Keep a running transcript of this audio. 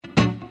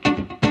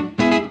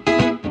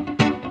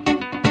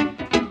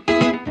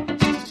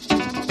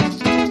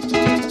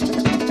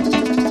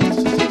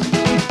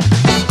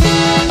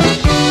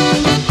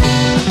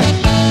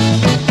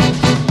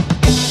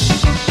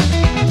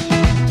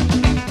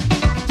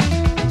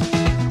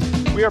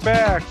We are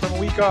back from a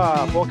week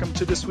off. Welcome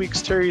to this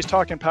week's Terry's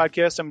Talking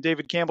Podcast. I'm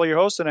David Campbell, your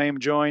host, and I am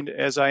joined,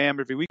 as I am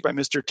every week, by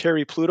Mr.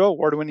 Terry Pluto,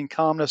 award-winning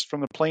columnist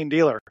from the Plain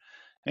Dealer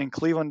and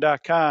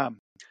Cleveland.com.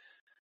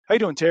 How you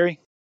doing,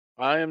 Terry?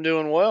 I am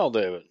doing well,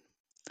 David.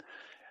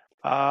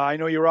 I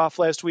know you were off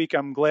last week.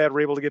 I'm glad we're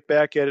able to get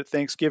back at it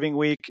Thanksgiving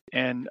week.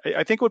 And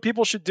I think what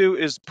people should do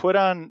is put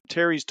on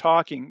Terry's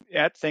Talking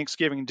at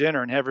Thanksgiving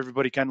dinner and have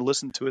everybody kind of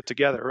listen to it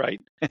together, right?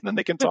 And then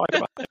they can talk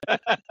about it.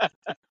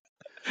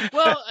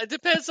 Well, it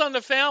depends on the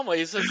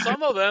families. And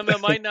some of them,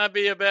 it might not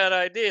be a bad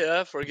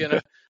idea if we're going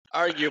to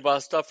argue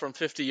about stuff from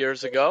 50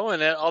 years ago.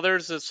 And then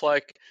others, it's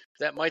like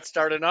that might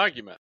start an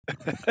argument.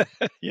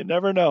 You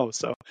never know.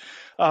 So,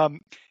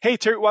 hey,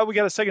 Terry, while we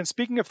got a second,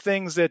 speaking of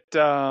things that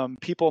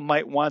people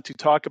might want to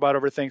talk about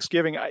over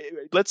Thanksgiving,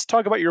 let's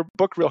talk about your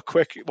book real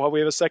quick while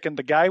we have a second.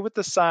 The Guy with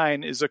the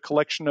Sign is a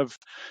collection of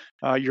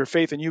your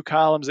Faith and You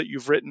columns that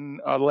you've written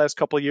the last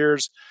couple of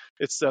years.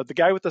 It's The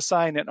Guy with the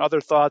Sign and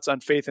Other Thoughts on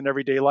Faith in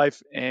Everyday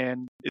Life.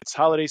 And it's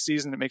holiday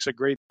season. It makes a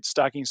great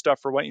stocking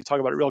stuffer. Why don't you talk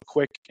about it real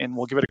quick, and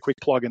we'll give it a quick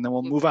plug, and then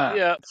we'll move on.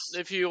 Yeah,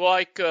 if you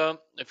like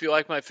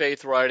my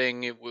faith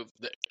writing,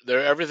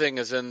 everything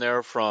is in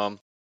there. From,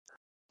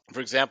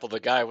 for example, The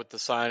Guy with the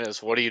Sign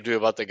is, what do you do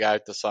about the guy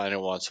with the sign who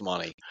wants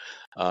money?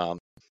 And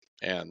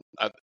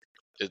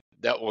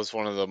that was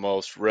one of the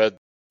most read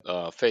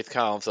faith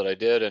columns that I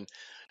did, and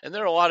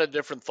there are a lot of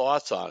different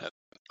thoughts on it,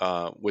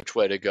 which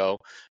way to go.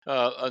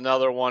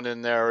 Another one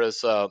in there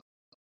is,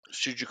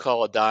 should you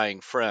call a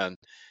dying friend?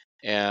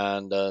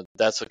 And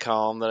that's a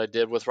column that I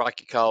did with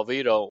Rocky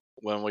Colavito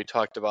when we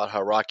talked about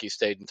how Rocky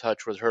stayed in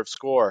touch with Herb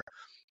Score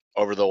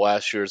over the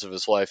last years of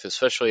his life,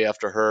 especially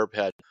after Herb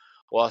had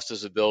lost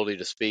his ability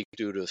to speak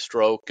due to a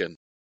stroke. And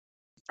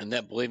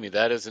that, believe me,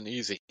 that isn't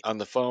easy on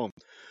the phone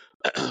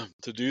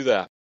to do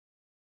that.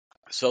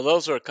 So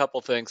those are a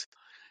couple things.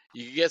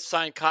 You can get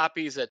signed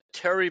copies at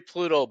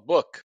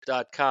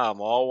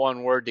terryplutobook.com, all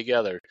one word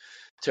together,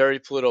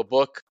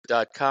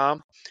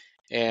 terryplutobook.com.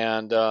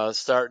 And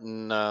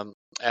starting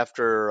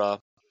after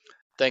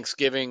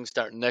Thanksgiving,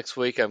 starting next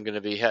week, I'm going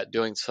to be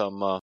doing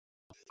some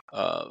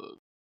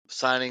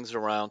signings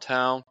around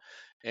town.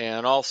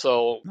 And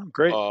also,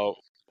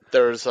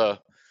 there's a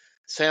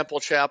sample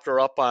chapter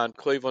up on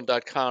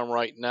cleveland.com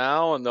right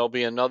now, and there'll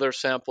be another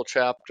sample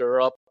chapter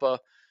up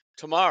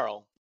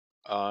tomorrow.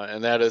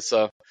 And that is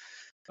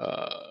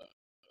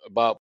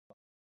about,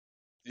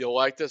 you'll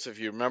like this, if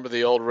you remember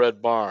the old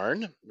Red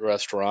Barn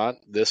restaurant,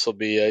 this will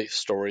be a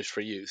Stories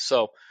for You.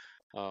 So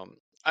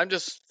I'm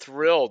just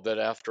thrilled that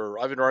after,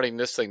 I've been writing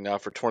this thing now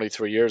for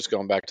 23 years,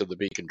 going back to the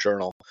Beacon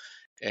Journal,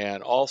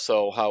 and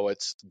also how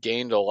it's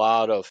gained a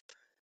lot of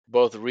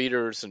both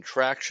readers and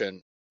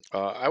traction,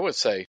 I would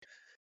say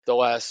the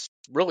last,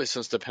 really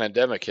since the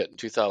pandemic hit in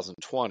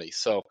 2020.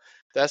 So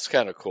that's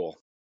kind of cool.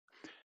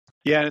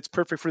 Yeah, and it's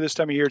perfect for this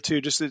time of year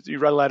too. Just you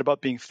write a lot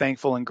about being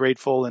thankful and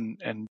grateful,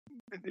 and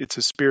it's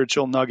a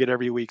spiritual nugget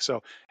every week.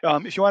 So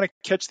if you want to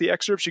catch the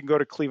excerpts, you can go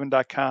to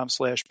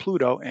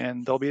cleveland.com/Pluto,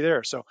 and they'll be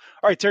there. So, all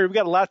right, Terry, we've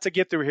got a lot to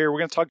get through here. We're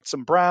going to talk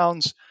some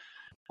Browns.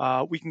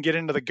 We can get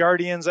into the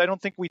Guardians. I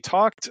don't think we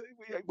talked.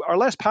 Our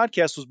last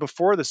podcast was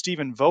before the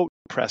Stephen Vogt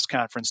press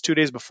conference, 2 or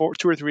 3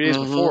 days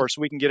before, so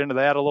we can get into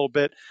that a little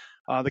bit.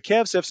 The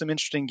Cavs have some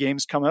interesting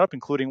games coming up,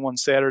 including one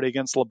Saturday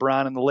against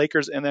LeBron and the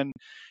Lakers. And then,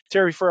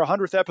 Terry, for our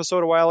 100th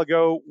episode a while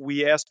ago,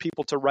 we asked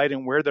people to write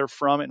in where they're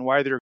from and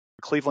why they're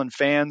Cleveland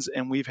fans.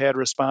 And we've had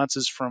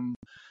responses from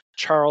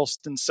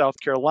Charleston, South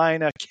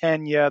Carolina,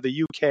 Kenya,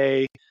 the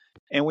UK,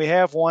 and we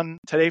have one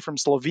today from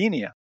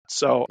Slovenia.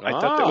 So I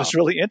thought that was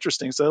really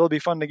interesting. So it'll be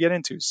fun to get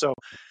into. So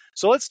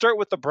let's start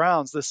with the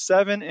Browns, the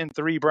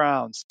 7-3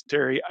 Browns,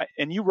 Terry.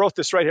 And you wrote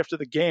this right after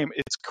the game.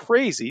 It's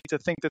crazy to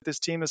think that this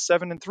team is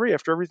 7-3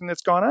 after everything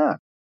that's gone on.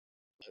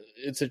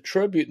 It's a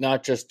tribute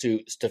not just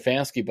to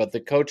Stefanski, but the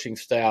coaching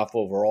staff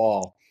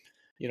overall.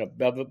 You know,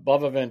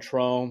 Bubba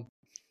Ventrone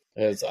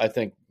has, I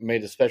think,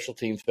 made the special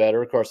teams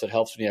better. Of course, it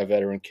helps when you have a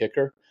veteran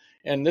kicker.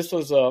 And this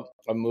was a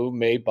move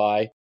made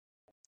by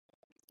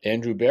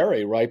Andrew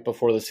Berry right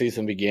before the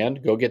season began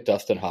to go get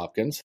Dustin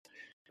Hopkins.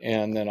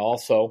 And then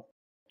also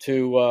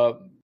to,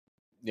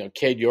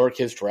 Cade York,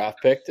 his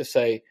draft pick, to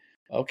say,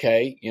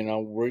 okay,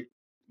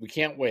 we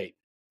can't wait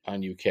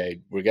on UK.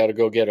 We got to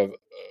go get a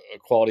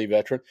quality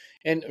veteran.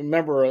 And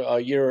remember,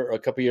 a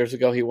couple years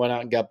ago, he went out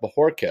and got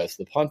Bajorquez,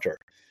 the punter,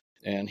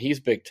 and he's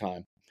big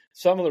time.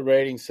 Some of the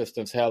rating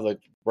systems have the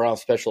Brown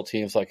special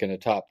teams like in the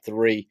top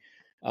 3.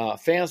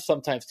 Fans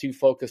sometimes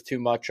focus too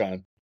much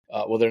on,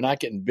 they're not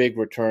getting big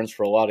returns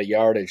for a lot of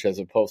yardage as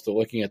opposed to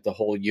looking at the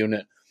whole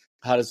unit.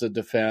 How does it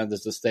defend?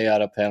 Does it stay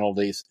out of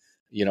penalties?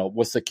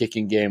 What's the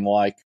kicking game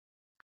like?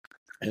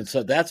 And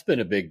so that's been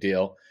a big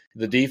deal.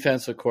 The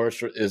defense, of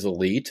course, is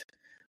elite.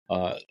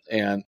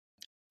 And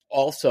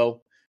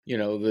also,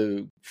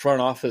 the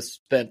front office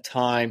spent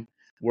time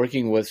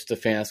working with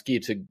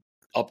Stefanski to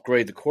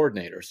upgrade the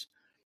coordinators.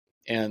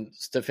 And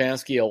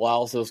Stefanski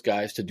allows those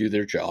guys to do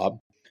their job.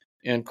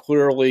 And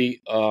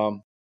clearly,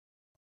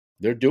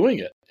 they're doing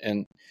it.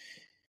 And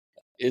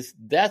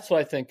that's what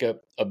I think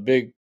a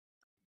big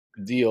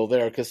deal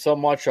there, because so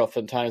much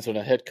oftentimes when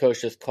a head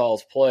coach just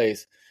calls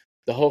plays,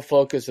 the whole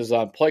focus is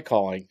on play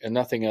calling and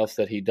nothing else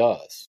that he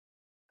does.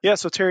 Yeah,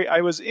 so Terry,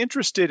 I was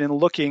interested in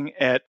looking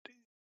at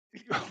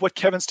what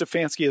Kevin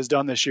Stefanski has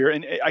done this year,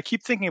 and I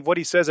keep thinking of what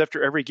he says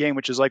after every game,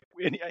 which is like,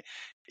 and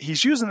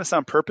he's using this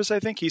on purpose. I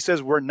think he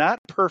says we're not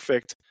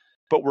perfect,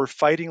 but we're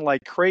fighting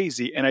like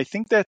crazy, and I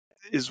think that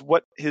is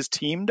what his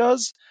team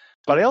does.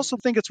 But I also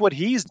think it's what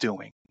he's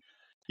doing.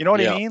 You know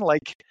what I Yeah. mean?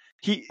 Like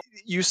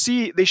you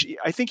see,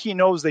 I think he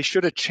knows they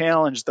should have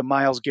challenged the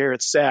Myles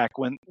Garrett sack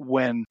when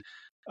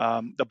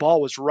the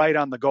ball was right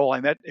on the goal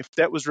line. That if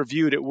that was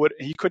reviewed,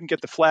 he couldn't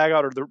get the flag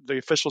out, or the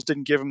officials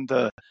didn't give him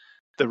the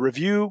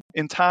review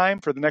in time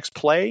for the next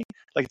play.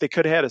 Like they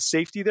could have had a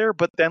safety there,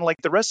 but then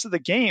like the rest of the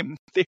game,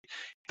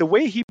 the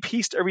way he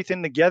pieced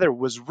everything together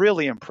was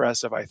really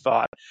impressive. I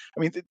thought. I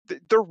mean,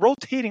 they're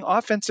rotating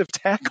offensive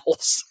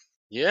tackles.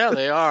 Yeah,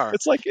 they are.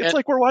 It's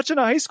like we're watching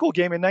a high school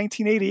game in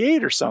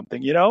 1988 or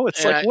something. You know,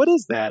 it's like what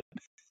is that?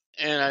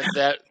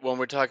 That when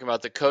we're talking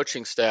about the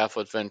coaching staff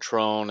with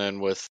Ventrone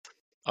and with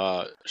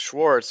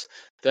Schwartz,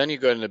 then you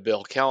go into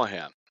Bill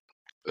Callahan,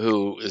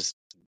 who is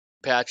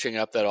patching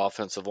up that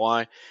offensive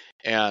line,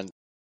 and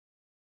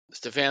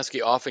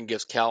Stefanski often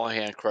gives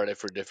Callahan credit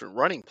for different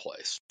running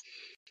plays.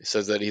 He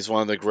says that he's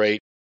one of the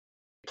great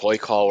play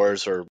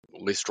callers, or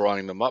at least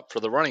drawing them up for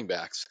the running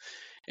backs.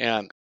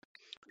 And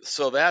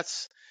so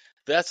that's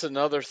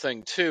another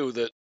thing too,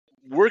 that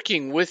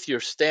working with your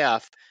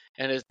staff,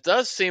 and it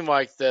does seem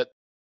like that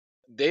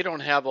they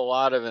don't have a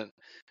lot of it.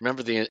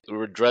 Remember the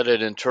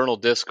dreaded internal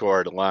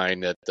discord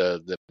line that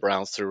the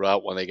Browns threw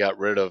out when they got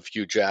rid of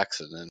Hugh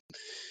Jackson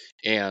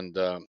and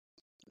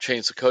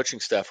changed the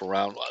coaching staff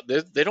around.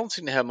 They don't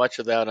seem to have much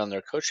of that on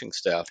their coaching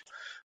staff,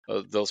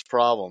 those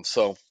problems.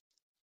 So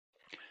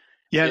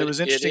yeah, and it was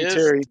interesting, is.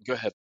 Terry. Go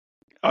ahead.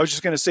 I was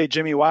just going to say,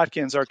 Jimmy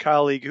Watkins, our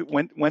colleague,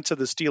 went to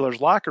the Steelers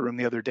locker room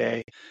the other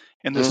day,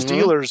 and the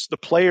Steelers, the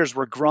players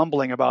were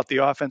grumbling about the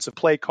offensive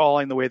play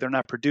calling, the way they're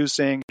not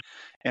producing,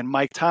 and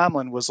Mike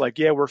Tomlin was like,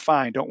 "Yeah, we're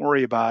fine, don't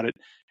worry about it."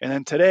 And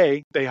then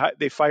today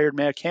they fired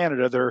Matt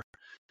Canada, their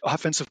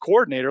offensive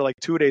coordinator, like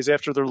 2 days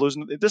after they're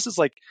losing. This is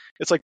like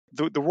it's like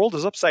the world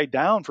is upside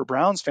down for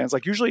Browns fans.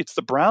 Like usually it's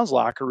the Browns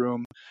locker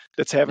room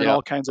that's having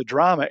all kinds of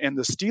drama, and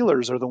the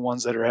Steelers are the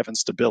ones that are having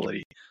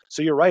stability.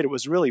 So you're right, it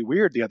was really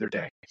weird the other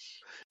day.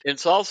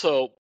 It's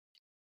also,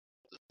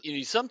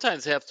 you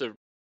sometimes have to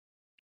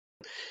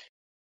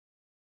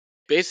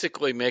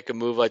basically make a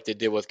move like they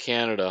did with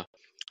Canada.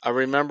 I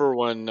remember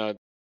when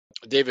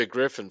David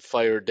Griffin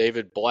fired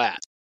David Blatt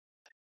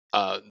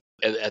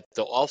at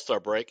the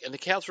All-Star break, and the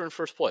Cavs were in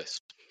first place.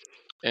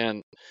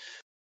 And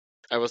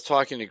I was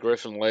talking to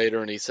Griffin later,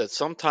 and he said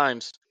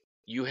sometimes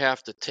you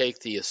have to take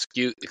the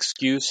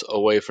excuse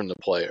away from the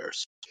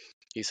players.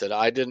 He said,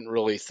 I didn't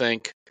really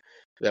think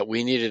that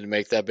we needed to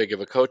make that big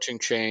of a coaching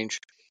change,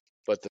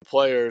 but the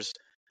players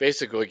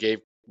basically gave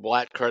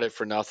Blatt credit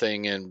for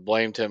nothing and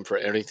blamed him for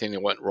anything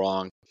that went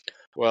wrong.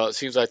 Well, it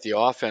seems like the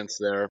offense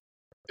there,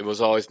 it was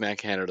always Matt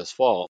Canada's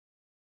fault.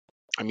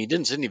 I mean, he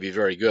didn't seem to be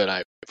very good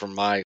from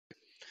my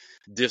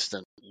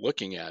distant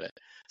looking at it.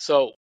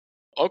 So,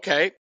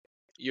 okay,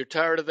 you're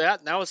tired of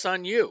that. Now it's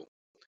on you.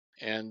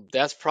 And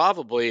that's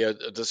probably a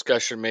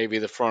discussion maybe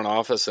the front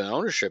office and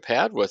ownership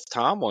had with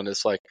Tomlin.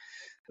 It's like,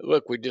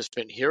 look, we've just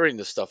been hearing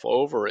this stuff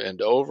over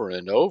and over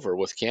and over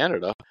with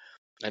Canada,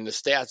 and the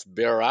stats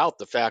bear out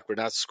the fact we're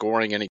not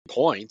scoring any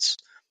points.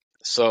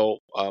 So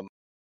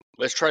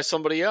let's try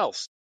somebody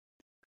else.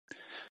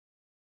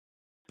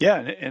 Yeah,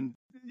 and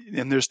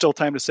there's still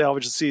time to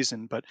salvage the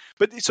season. But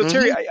so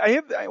Terry,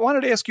 I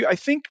wanted to ask you. I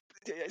think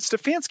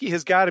Stefanski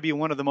has got to be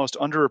one of the most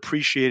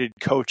underappreciated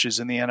coaches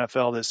in the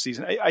NFL this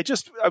season. I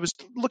was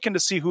looking to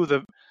see who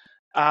the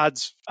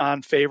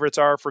odds-on favorites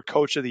are for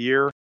Coach of the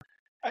Year.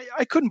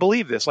 I couldn't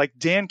believe this. Like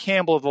Dan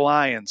Campbell of the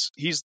Lions,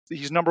 he's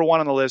number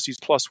one on the list. He's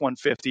plus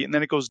 150, and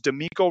then it goes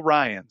DeMeco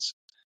Ryans,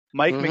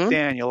 Mike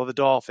McDaniel of the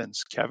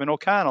Dolphins, Kevin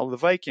O'Connell of the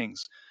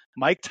Vikings,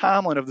 Mike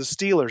Tomlin of the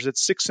Steelers at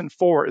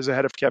 6-4 is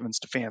ahead of Kevin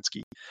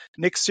Stefanski.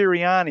 Nick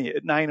Sirianni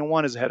at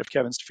 9-1 is ahead of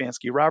Kevin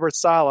Stefanski. Robert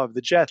Saleh of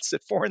the Jets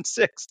at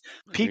 4-6.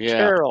 Pete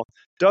Carroll,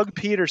 Doug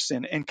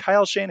Peterson, and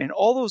Kyle Shanahan.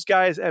 All those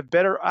guys have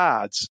better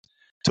odds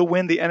to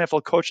win the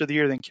NFL Coach of the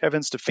Year than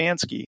Kevin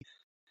Stefanski.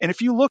 And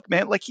if you look,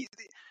 man, like he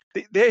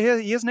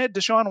hasn't had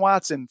Deshaun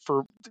Watson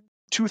for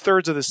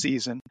 2/3 of the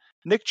season.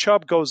 Nick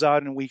Chubb goes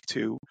out in week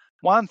 2.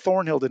 Juan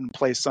Thornhill didn't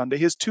play Sunday.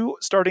 His two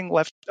starting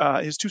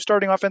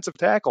offensive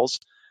tackles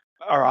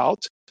are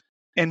out,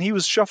 and he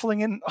was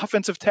shuffling in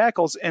offensive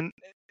tackles, and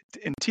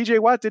TJ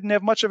Watt didn't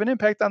have much of an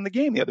impact on the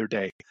game the other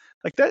day.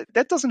 Like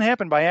that doesn't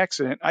happen by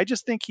accident. I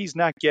just think he's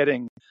not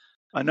getting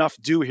enough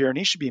due here, and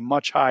he should be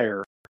much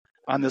higher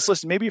on this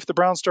list. Maybe if the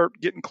Browns start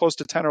getting close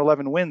to 10 or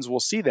 11 wins, we'll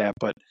see that.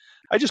 But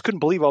I just couldn't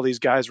believe all these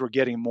guys were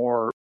getting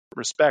more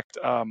respect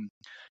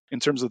in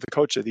terms of the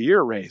Coach of the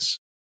Year race.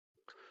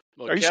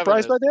 Are you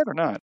surprised by that or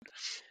not?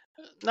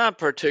 Not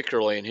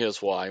particularly, and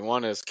here's why.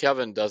 One is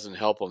Kevin doesn't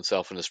help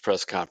himself in his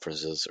press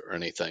conferences or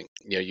anything.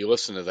 You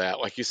listen to that,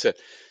 like you said,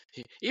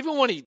 even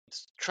when he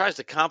tries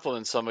to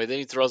compliment somebody, then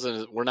he throws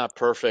in, "We're not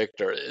perfect,"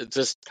 or it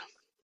just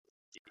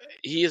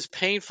he is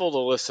painful to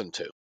listen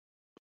to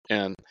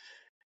and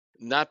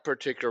not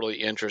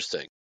particularly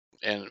interesting.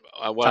 And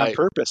what On I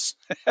purpose.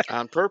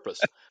 on purpose,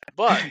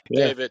 but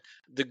Yeah. David,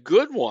 the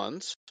good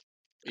ones,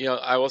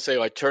 I will say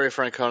like Terry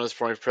Francona's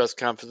press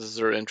conferences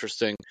are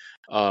interesting.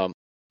 Um,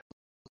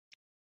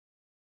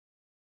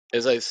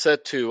 as I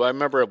said I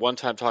remember at one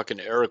time talking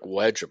to Eric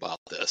Wedge about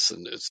this,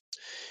 and it's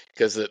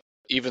because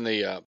even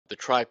the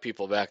tribe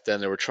people back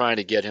then, they were trying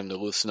to get him to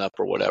loosen up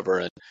or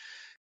whatever,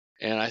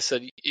 and I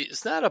said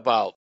it's not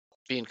about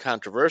being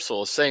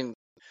controversial, it's saying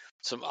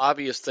some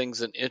obvious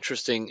things in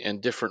interesting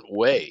and different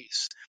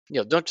ways.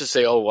 Don't just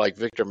say, "Oh, like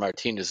Victor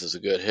Martinez is a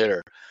good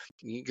hitter."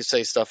 You can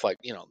say stuff like,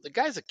 "The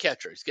guy's a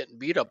catcher. He's getting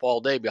beat up all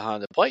day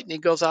behind the plate, and he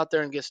goes out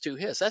there and gets 2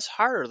 hits. That's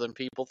harder than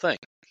people think."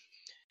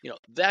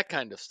 That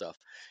kind of stuff.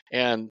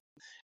 And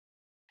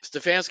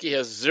Stefanski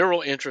has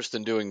zero interest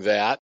in doing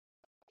that.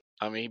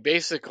 I mean,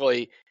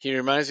 basically, he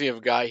reminds me of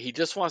a guy, he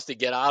just wants to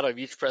get out of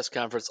each press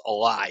conference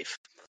alive.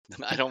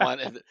 I don't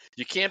want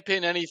you can't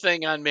pin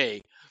anything on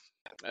me.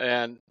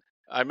 And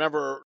I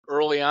remember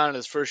early on in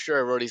his first year,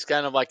 I wrote, he's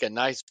kind of like a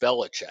nice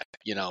Belichick,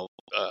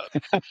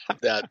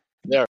 that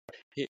there.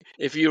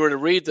 If you were to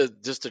read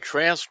just the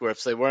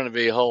transcripts, they weren't going to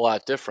be a whole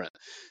lot different.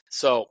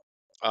 So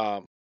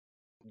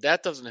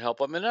that doesn't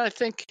help him. And I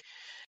think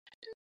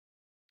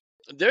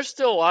there's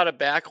still a lot of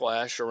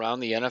backlash around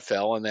the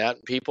NFL and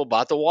that people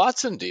bought the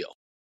Watson deal.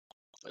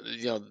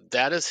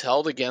 That is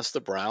held against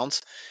the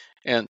Browns.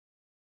 And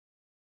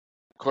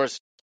of course,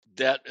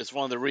 that is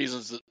one of the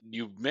reasons that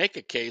you make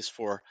a case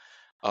for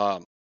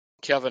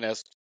Kevin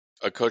as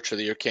a coach of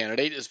the year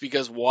candidate is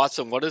because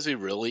Watson, what has he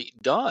really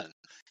done?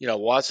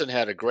 Watson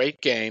had a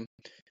great game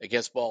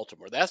against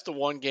Baltimore. That's the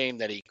one game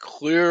that he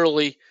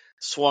clearly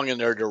swung in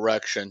their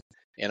direction.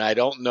 And I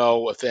don't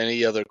know if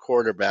any other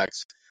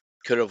quarterbacks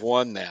could have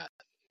won that.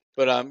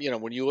 But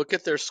when you look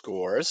at their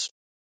scores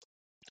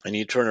and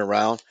you turn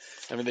around,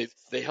 I mean,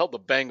 they held the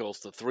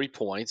Bengals to 3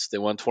 points. They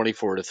won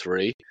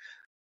 24-3.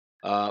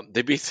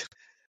 They beat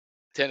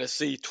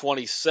Tennessee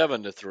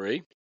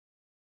 27-3.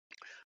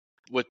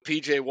 With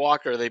PJ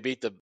Walker, they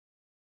beat the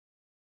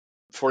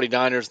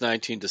 49ers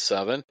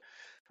 19-7.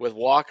 With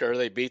Walker,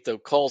 they beat the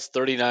Colts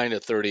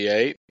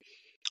 39-38.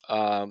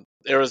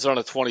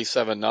 Arizona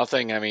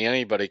 27-0. I mean,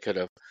 anybody could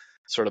have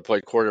sort of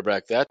played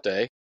quarterback that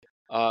day.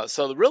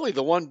 So really,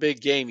 the one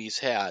big game he's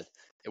had,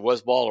 it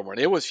was Baltimore,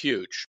 and it was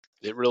huge.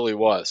 It really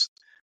was.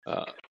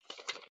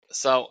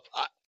 So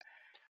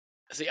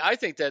I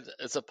think that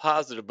it's a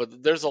positive,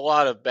 but there's a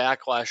lot of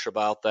backlash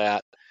about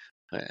that.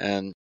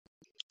 And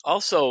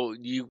also,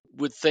 you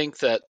would think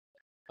that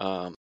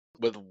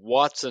with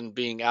Watson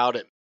being out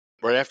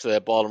right after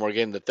that Baltimore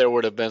game, that there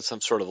would have been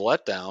some sort of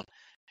letdown,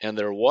 and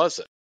there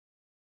wasn't.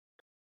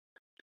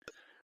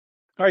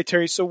 All right,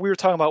 Terry. So we were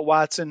talking about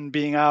Watson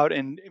being out,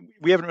 and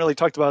we haven't really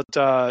talked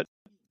about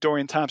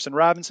Dorian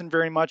Thompson-Robinson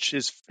very much.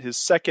 His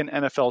second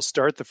NFL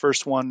start. The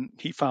first one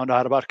he found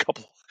out about a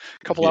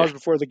couple Yeah. hours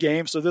before the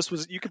game. So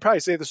you could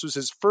probably say this was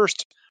his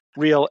first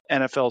real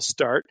NFL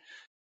start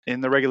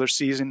in the regular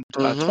season.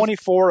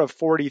 24 of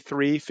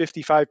 43,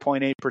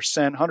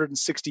 55.8%,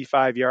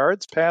 165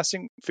 yards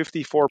passing,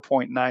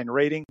 54.9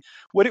 rating.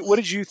 What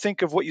did you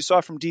think of what you saw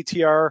from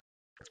DTR?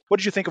 What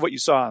did you think of what you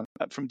saw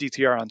from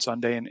DTR on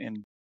Sunday?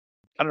 And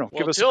I don't know, Well,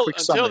 give us a quick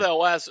until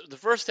summary. the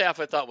first half,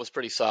 I thought was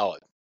pretty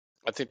solid.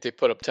 I think they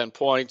put up 10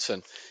 points,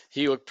 and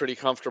he looked pretty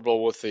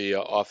comfortable with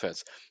the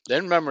offense.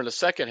 Then remember in the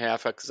second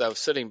half, because I was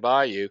sitting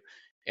by you,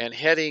 and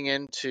heading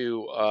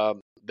into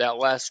that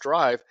last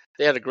drive,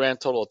 they had a grand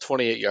total of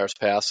 28 yards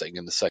passing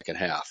in the second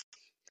half.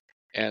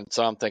 And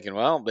so I'm thinking,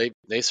 well,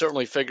 they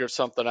certainly figured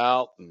something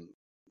out, and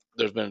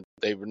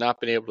they've not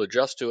been able to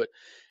adjust to it.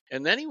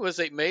 And then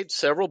they made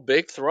several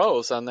big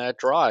throws on that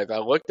drive. I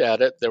looked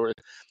at it; there were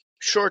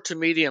short to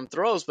medium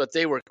throws, but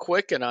they were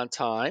quick and on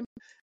time,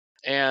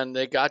 and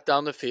they got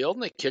down the field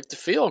and they kicked the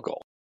field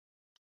goal.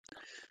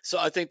 So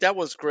I think that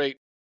was great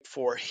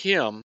for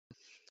him.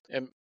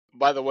 And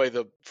by the way,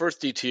 the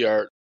first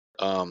DTR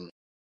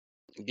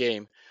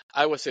game,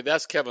 I would say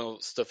that's Kevin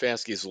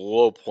Stefanski's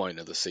low point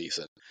of the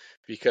season.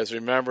 Because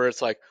remember,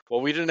 it's like,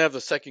 well, we didn't have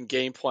the second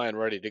game plan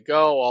ready to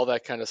go, all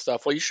that kind of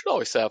stuff. Well, you should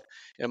always have,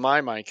 in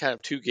my mind, kind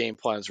of 2 game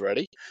plans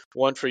ready,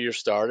 one for your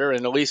starter,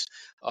 and at least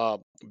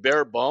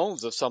bare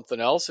bones of something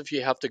else if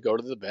you have to go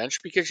to the bench,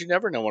 because you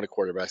never know when a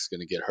quarterback's going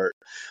to get hurt.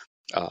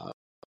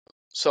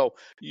 So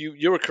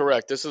you were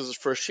correct. This is his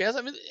first chance.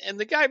 I mean, and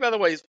the guy, by the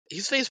way,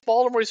 he's faced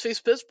Baltimore, he's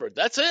faced Pittsburgh.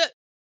 That's it.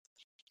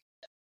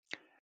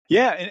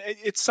 Yeah, and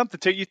it's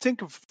something you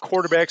think of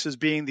quarterbacks as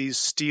being these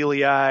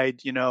steely-eyed,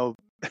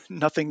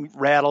 nothing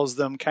rattles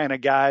them kind of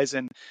guys.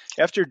 And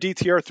after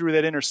DTR threw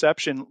that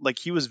interception, like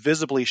he was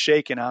visibly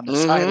shaken on the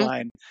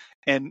sideline,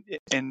 and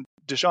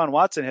Deshaun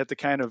Watson had to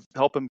kind of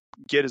help him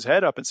get his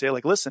head up and say,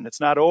 like, listen, it's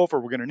not over.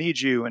 We're going to need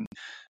you. And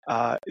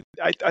I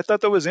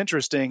thought that was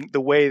interesting,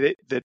 the way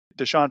that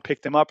Deshaun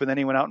picked him up and then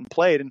he went out and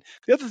played. And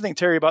the other thing,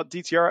 Terry, about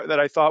DTR that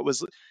I thought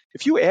was,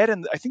 if you add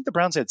in, I think the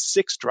Browns had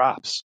 6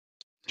 drops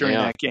during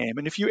Yeah. that game.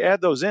 And if you add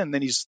those in,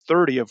 then he's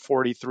 30 of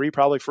 43,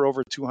 probably for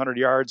over 200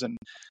 yards. And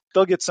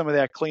they'll get some of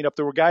that cleaned up.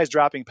 There were guys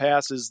dropping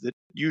passes that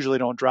usually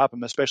don't drop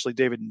them, especially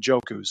David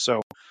Njoku.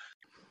 So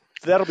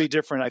that'll be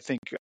different, I think,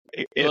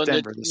 at Well,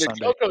 Denver this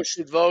Sunday. Njoku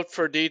should vote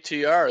for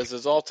DTR as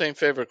his all-time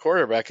favorite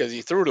quarterback because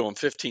he threw to him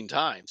 15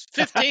 times.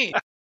 15!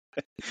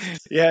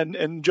 Yeah, and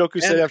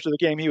Njoku said And after the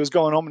game he was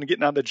going home and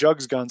getting on the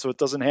jugs gun so it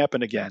doesn't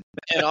happen again.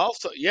 and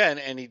also, yeah,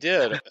 and he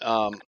did.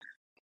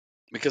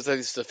 Because I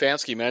think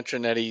Stefanski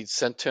mentioned that he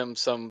sent him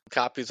some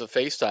copies of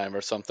FaceTime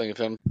or something of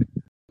him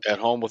at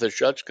home with his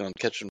judge gun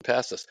catching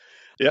passes.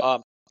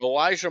 Yep.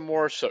 Elijah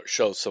Moore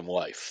shows some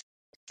life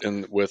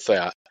with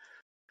that.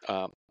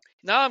 Now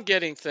I'm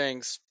getting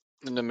things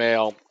in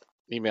the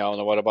email,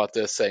 and what about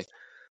this, saying,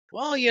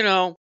 well,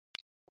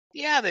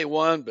 yeah, they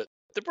won, but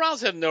the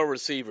Browns have no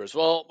receivers.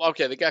 Well,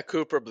 okay, they got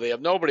Cooper, but they have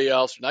nobody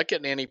else. You're not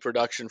getting any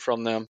production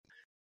from them.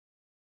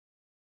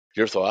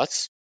 Your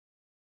thoughts?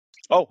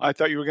 Oh, I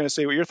thought you were going to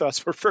say what your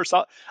thoughts were first.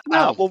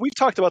 No. Well, we've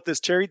talked about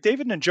this, Terry.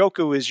 David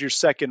Njoku is your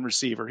second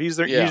receiver. He's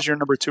your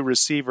number 2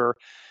 receiver.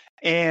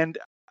 And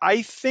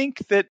I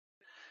think that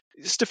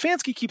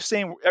Stefanski keeps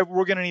saying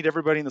we're going to need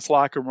everybody in this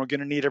locker room. We're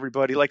going to need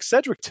everybody. Like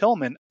Cedric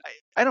Tillman,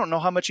 I don't know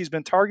how much he's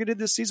been targeted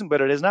this season,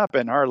 but it has not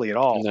been hardly at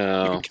all.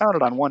 No. You can count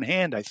it on one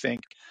hand, I think.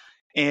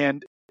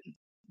 And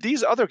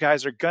these other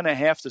guys are going to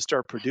have to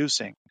start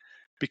producing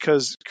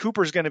because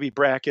Cooper's going to be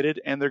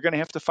bracketed and they're going to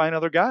have to find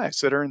other guys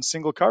that are in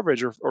single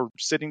coverage or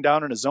sitting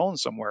down in a zone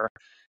somewhere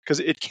because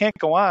it can't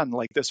go on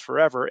like this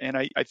forever. And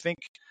I think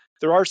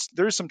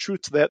there's some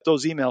truth to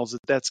those emails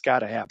that's got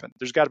to happen.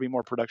 There's got to be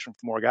more production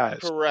from more guys.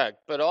 Correct.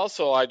 But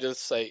also, I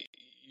just say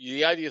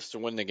the idea is to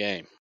win the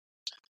game.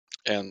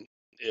 And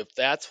if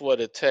that's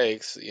what it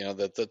takes,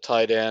 that the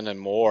tight end and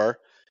more,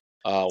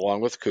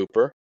 along with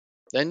Cooper,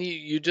 then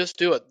you just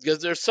do it.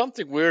 Because there's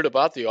something weird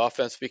about the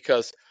offense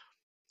because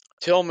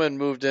Tillman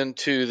moved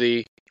into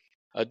the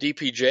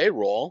DPJ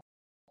role,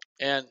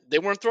 and they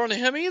weren't throwing to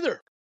him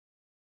either.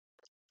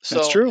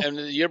 That's true. And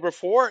the year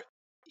before,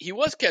 he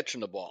was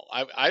catching the ball.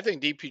 I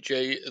think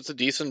DPJ is a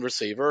decent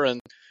receiver,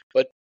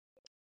 but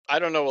I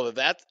don't know whether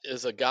that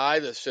is a guy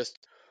that's just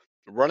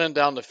running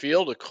down the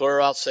field to clear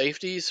out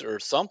safeties or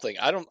something.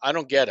 I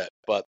don't get it.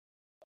 But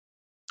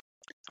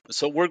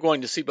so we're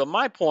going to see. But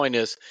my point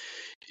is,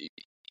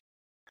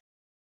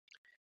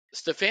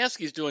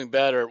 Stefanski's doing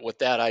better with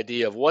that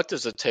idea of what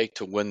does it take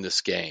to win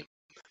this game.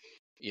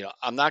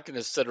 I'm not going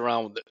to sit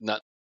around with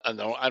I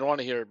don't want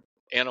to hear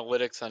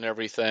analytics on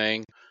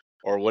everything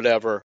or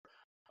whatever.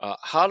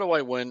 How do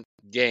I win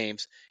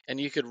games? And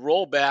you could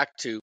roll back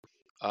to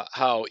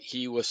how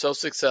he was so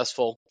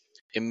successful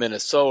in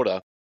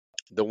Minnesota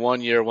the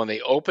one year when they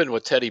opened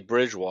with Teddy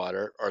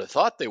Bridgewater, or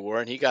thought they were,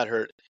 and he got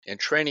hurt in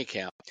training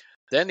camp.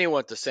 Then they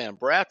went to Sam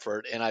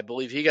Bradford, and I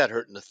believe he got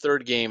hurt in the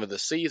third game of the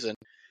season.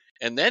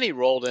 And then he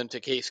rolled into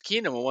Case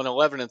Keenum and won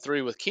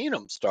 11-3 with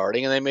Keenum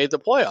starting, and they made the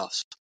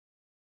playoffs.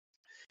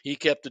 He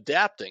kept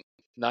adapting.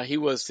 Now, he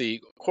was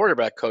the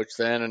quarterback coach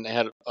then and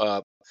had,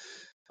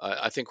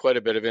 I think, quite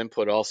a bit of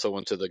input also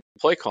into the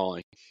play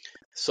calling.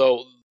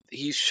 So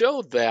he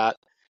showed that,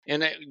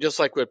 and just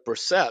like with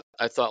Brissett,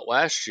 I thought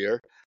last year,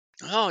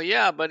 oh,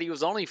 yeah, but he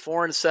was only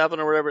 4-7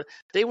 or whatever.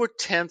 They were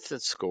 10th in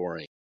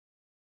scoring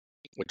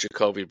with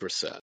Jacoby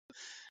Brissett.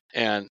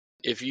 And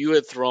if you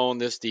had thrown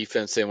this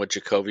defense in with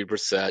Jacoby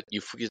Brissett,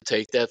 you could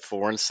take that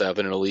 4-7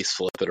 and at least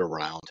flip it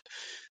around.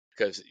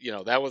 Because,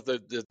 that was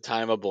the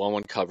time of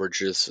blowing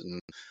coverages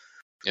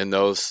and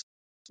those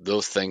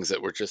things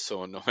that were just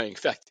so annoying. In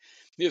fact,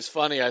 it was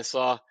funny. I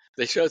saw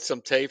they showed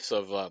some tapes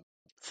of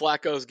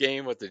Flacco's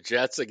game with the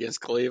Jets against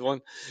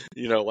Cleveland,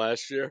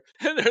 last year.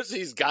 And there's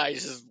these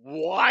guys just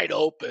wide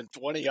open,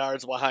 20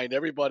 yards behind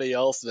everybody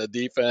else in the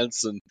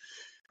defense.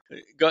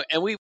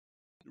 And we've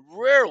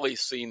rarely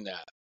seen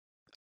that,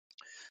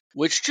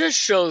 which just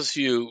shows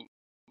you,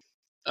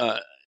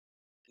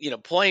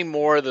 playing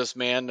more of this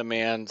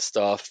man-to-man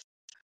stuff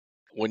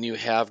when you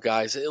have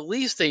guys, at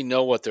least they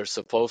know what they're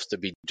supposed to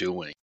be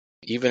doing,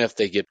 even if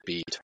they get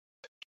beat.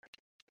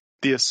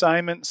 The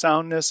assignment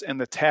soundness and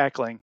the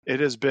tackling, it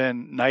has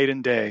been night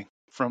and day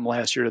from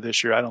last year to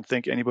this year. I don't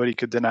think anybody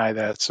could deny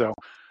that. So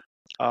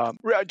I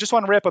just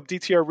want to wrap up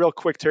DTR real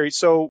quick, Terry.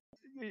 So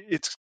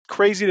it's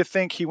crazy to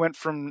think he went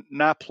from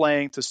not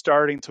playing to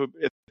starting to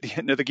at the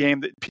end of the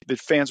game that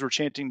fans were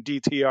chanting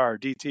DTR,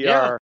 DTR.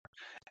 Yeah.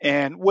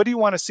 And what do you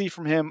want to see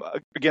from him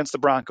against the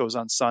Broncos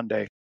on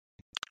Sunday?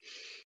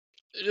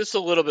 Just a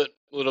little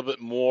bit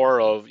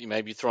more of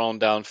maybe throwing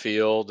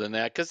downfield and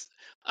that, because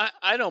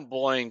I don't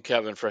blame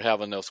Kevin for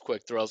having those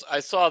quick throws.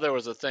 I saw there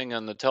was a thing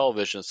on the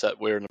television set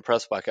where in the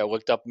press box, I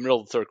looked up middle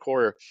of the third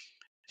quarter,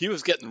 he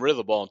was getting rid of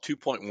the ball in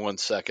 2.1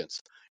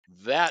 seconds.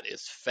 That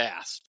is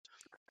fast.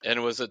 And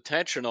it was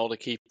intentional to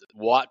keep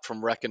Watt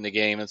from wrecking the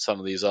game and some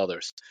of these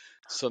others.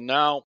 So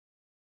now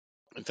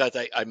In fact,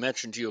 I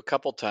mentioned to you a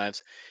couple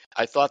times,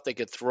 I thought they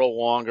could throw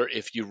longer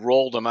if you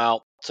rolled them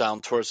out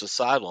down towards the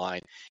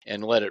sideline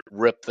and let it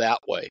rip that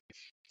way.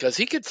 Because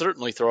he could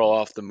certainly throw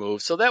off the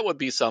move. So that would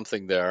be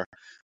something there.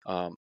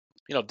 Um,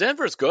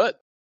 Denver's good.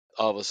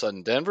 All of a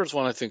sudden, Denver's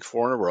won, I think,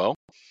 4 in a row.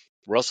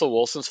 Russell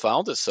Wilson's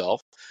found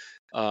itself.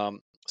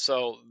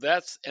 So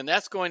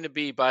that's going to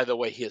be, by the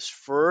way, his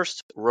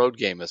first road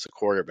game as a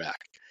quarterback.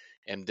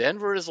 And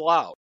Denver is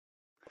loud.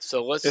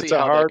 So let's see It's a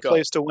how that hard goes.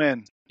 place to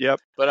win. Yep.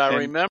 But I And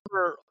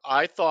remember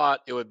I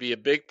thought it would be a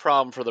big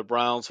problem for the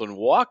Browns when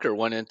Walker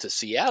went into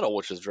Seattle,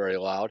 which is very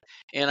loud.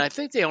 And I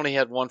think they only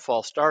had one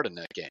false start in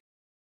that game.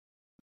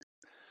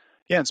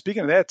 yeah, and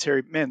speaking of that,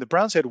 Terry, man, the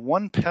Browns had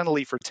one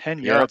penalty for 10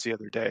 Yep. yards the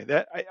other day.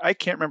 That I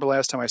can't remember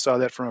last time I saw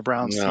that from a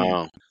Browns team,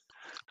 No.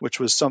 which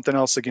was something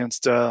else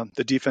against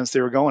the defense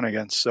they were going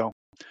against. So,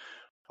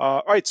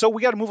 all right, so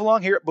we got to move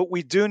along here, but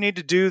we do need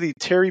to do the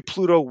Terry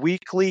Pluto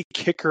weekly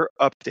kicker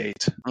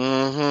update.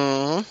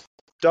 Mm-hmm.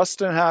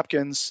 Dustin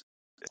Hopkins,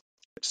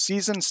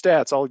 season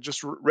stats. I'll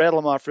just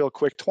rattle them off real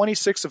quick.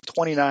 26 of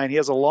 29. He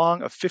has a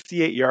long of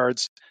 58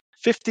 yards,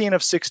 15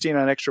 of 16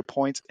 on extra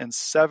points, and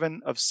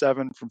 7 of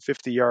 7 from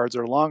 50 yards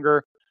or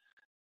longer.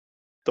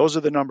 Those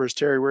are the numbers,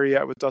 Terry. Where are you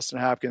at with Dustin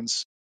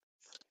Hopkins?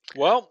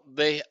 Well,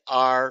 they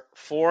are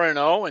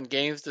 4-0 in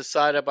games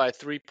decided by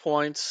 3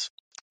 points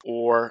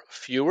or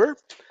fewer.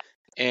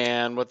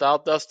 And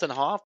without Dustin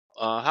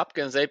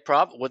Hopkins, they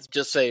probably with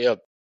just a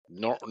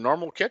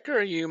normal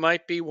kicker, you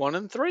might be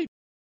 1-3.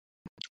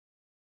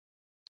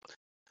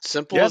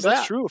 Simple Yeah, as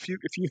that's that. true.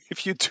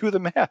 If you do the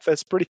math,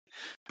 that's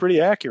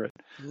pretty accurate.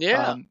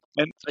 Yeah.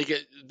 And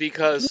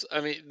Because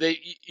I mean,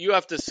 you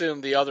have to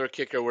assume the other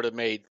kicker would have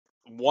made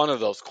one of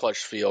those clutch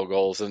field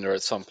goals in there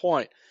at some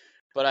point,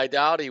 but I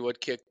doubt he would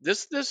kick.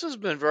 This has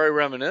been very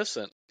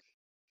reminiscent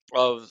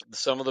of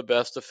some of the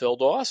best of Phil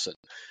Dawson.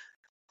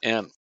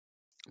 And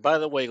by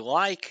the way,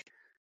 like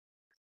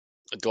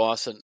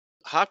Dawson,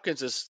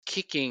 Hopkins is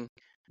kicking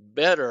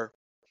better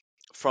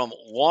from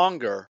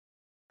longer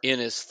in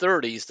his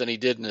 30s than he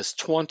did in his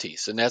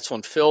 20s, and that's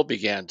when Phil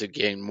began to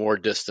gain more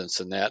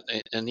distance in that.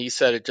 And he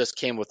said it just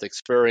came with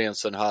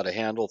experience on how to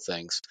handle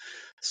things.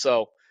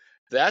 So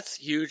that's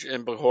huge.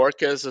 And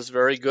Bajorquez is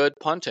very good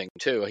punting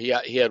too. He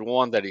had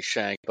one that he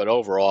shanked, but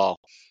overall,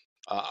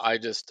 I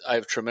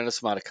have a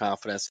tremendous amount of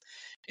confidence.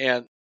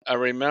 And I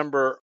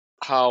remember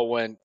how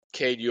when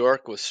Cade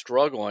York was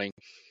struggling,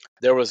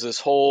 there was this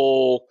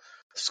whole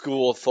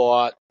school of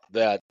thought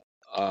that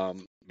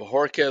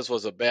Bajorquez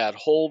was a bad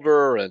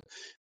holder, and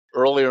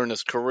earlier in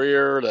his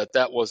career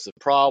that was the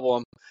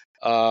problem.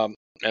 And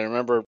I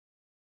remember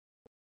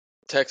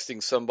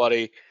texting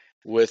somebody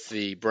with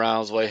the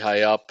Browns way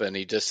high up, and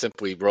he just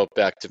simply wrote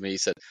back to me. He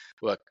said,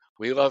 "Look,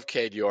 we love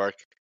Cade York,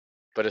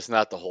 but it's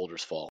not the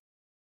holder's fault."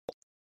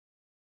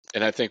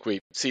 And I think we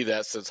see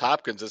that since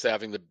Hopkins is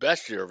having the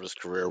best year of his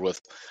career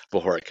with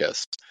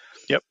Bajorquez.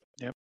 yep,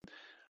 yep.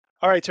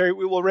 All right, Terry,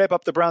 we will wrap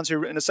up the Browns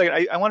here in a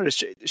second. I wanted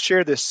to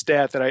share this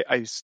stat that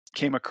I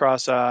came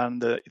across on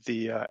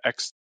the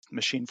X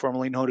machine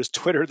formerly known as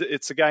Twitter.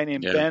 It's a guy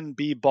named Yeah. Ben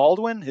B.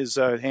 Baldwin. His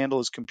handle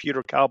is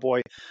Computer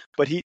Cowboy,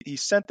 but he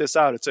sent this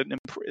out. It's an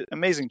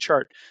amazing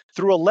chart.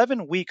 Through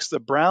 11 weeks, the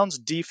Browns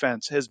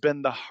defense has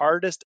been the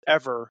hardest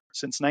ever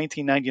since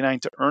 1999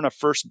 to earn a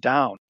first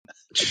down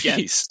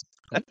against.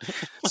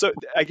 So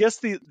I guess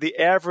the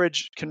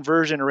average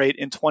conversion rate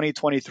in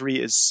 2023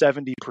 is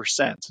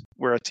 70%,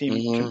 where a team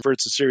Mm-hmm.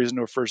 converts a series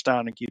into a first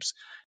down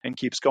and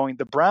keeps going.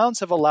 The Browns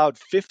have allowed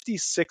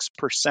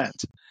 56%.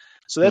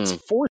 So that's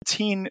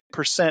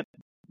 14%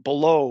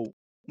 below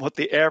what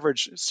the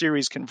average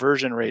series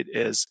conversion rate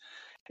is.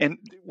 And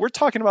we're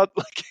talking about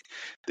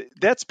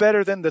that's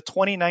better than the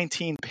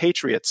 2019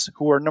 Patriots,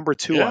 who are number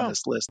 2 on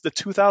this list. The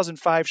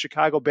 2005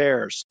 Chicago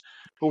Bears,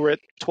 who were at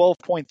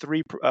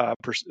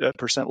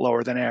 12.3%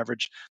 lower than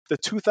average. The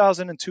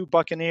 2002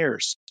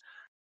 Buccaneers,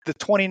 the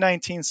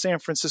 2019 San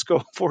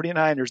Francisco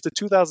 49ers, the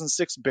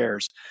 2006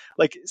 Bears.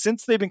 Like,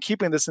 since they've been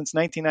keeping this since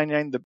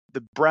 1999,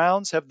 the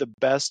Browns have the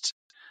best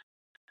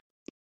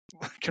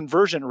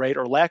conversion rate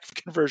or lack of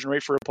conversion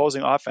rate for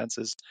opposing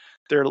offenses.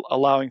 They're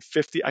allowing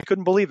 50. I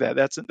couldn't believe that.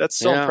 That's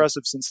so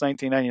impressive since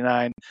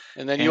 1999.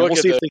 And then you And look we'll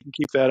at see if they can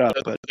keep that up.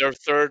 But their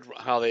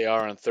how they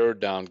are on third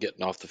down,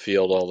 getting off the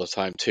field all the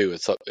time too.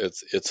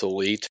 It's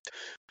elite.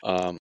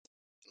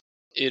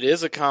 It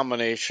is a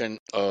combination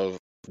of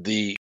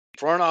the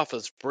front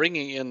office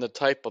bringing in the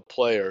type of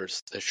players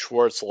that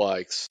Schwartz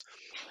likes,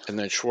 and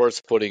then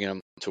Schwartz putting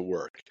them to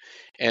work.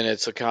 And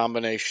it's a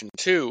combination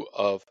too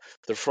of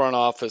the front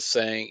office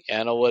saying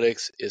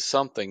analytics is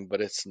something, but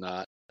it's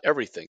not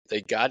everything.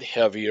 They got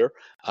heavier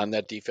on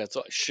that defense.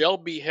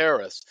 Shelby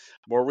Harris,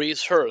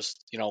 Maurice Hurst,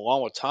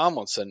 along with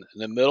Tomlinson in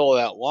the middle of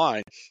that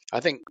line.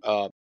 I think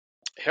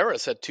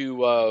Harris had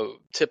 2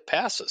 tip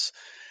passes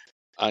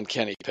on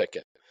Kenny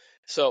Pickett.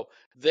 So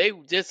they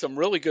did some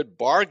really good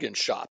bargain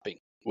shopping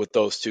with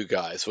those 2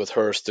 guys, with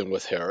Hurst and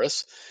with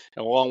Harris,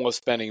 and along with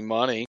spending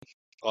money,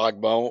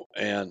 Ogbo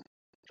and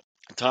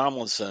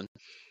Tomlinson.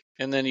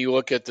 And then you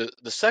look at the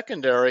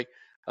secondary,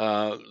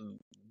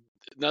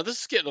 now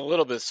this is getting a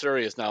little bit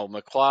serious now.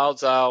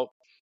 McLeod's out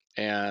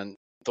and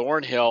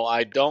Thornhill,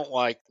 I don't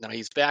like. Now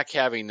he's back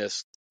having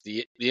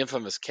the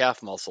infamous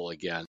calf muscle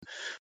again.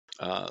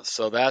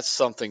 So that's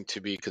something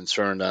to be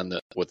concerned on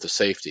with the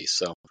safety.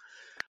 So,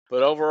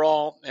 but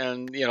overall,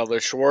 and the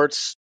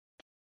Schwartz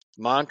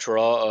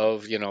mantra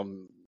of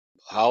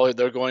how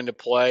they're going to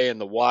play and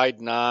the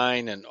wide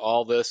nine and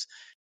all this.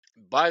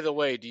 By the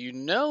way, do you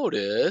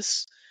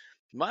notice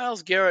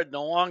Myles Garrett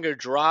no longer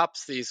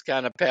drops these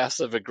kind of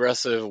passive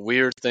aggressive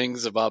weird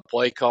things about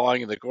play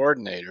calling and the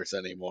coordinators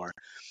anymore?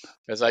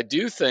 Because I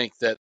do think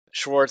that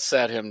Schwartz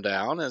sat him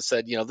down and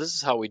said, this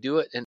is how we do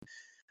it. And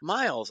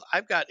Myles,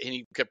 and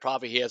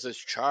he has his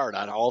chart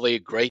on all the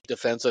great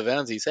defensive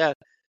ends he's had.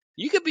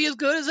 You could be as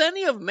good as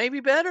any of them,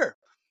 maybe better.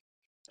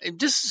 And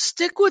just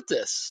stick with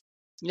this,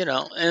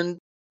 and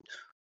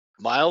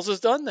Myles has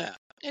done that.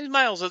 And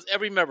Myles has,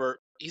 remember,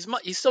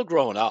 he's still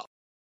growing up.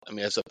 I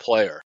mean, as a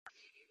player.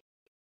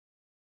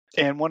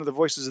 And one of the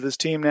voices of this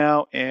team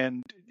now,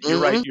 and you're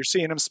right, you're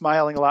seeing him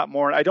smiling a lot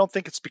more. I don't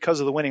think it's because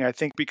of the winning. I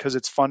think because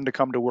it's fun to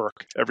come to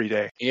work every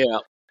day. Yeah.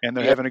 And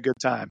they're having a good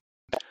time.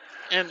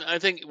 And I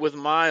think with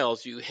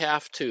Myles, you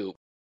have to,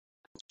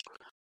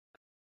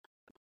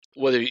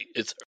 whether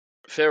it's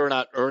fair or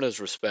not, earn his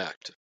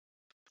respect.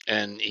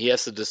 And he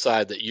has to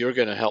decide that you're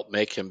going to help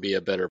make him be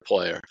a better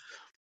player.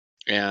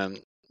 And,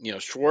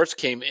 Schwartz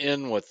came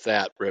in with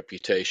that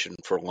reputation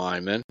for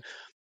linemen.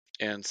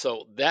 And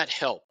so that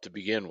helped to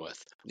begin with.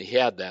 He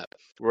had that.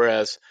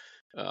 Whereas,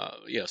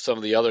 some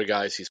of the other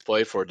guys he's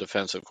played for,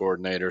 defensive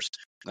coordinators,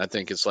 I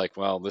think it's like,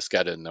 well, this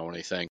guy didn't know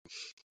anything.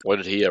 What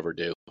did he ever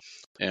do?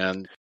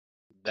 And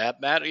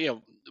that matter,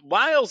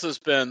 Myles has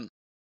been,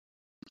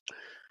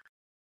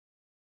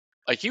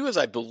 like, he was,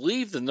 I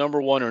believe, the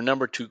number 1 or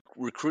number 2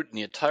 recruit in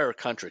the entire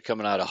country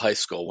coming out of high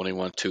school when he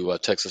went to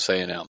Texas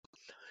A&M.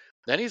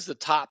 Then he's the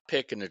top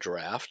pick in the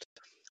draft.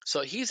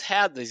 So he's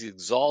had these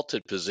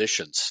exalted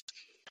positions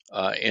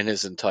in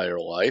his entire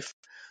life.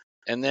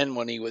 And then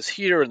when he was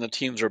here and the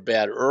teams were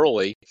bad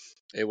early,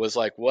 it was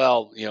like,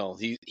 well,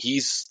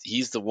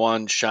 he's the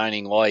one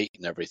shining light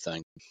and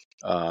everything.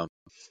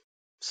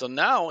 So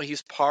now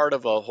he's part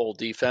of a whole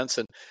defense,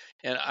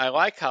 and I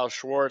like how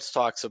Schwartz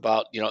talks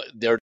about,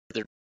 they're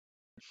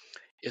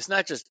it's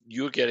not just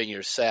you getting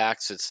your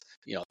sacks, it's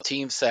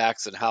team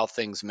sacks and how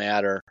things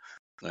matter.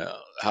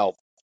 How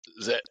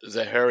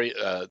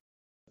Zadarius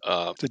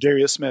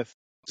Smith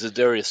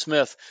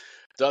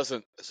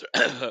doesn't.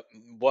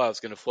 Well, I was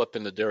going to flip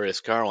into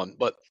Darius Garland,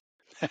 but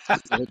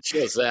it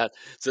shows that.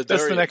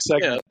 That's the next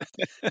segment.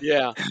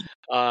 Yeah.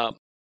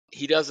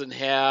 He doesn't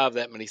have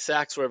that many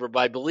sacks, whatever, but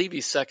I believe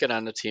he's second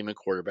on the team in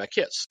quarterback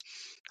hits.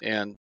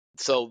 And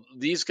so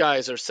these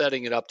guys are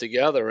setting it up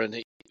together.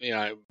 And,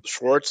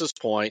 Schwartz's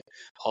point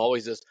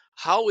always is,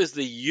 how is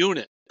the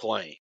unit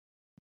playing?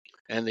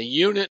 And the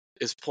unit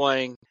is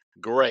playing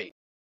great.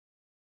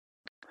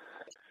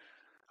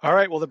 All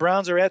right. Well, the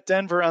Browns are at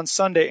Denver on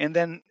Sunday, and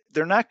then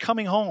they're not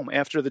coming home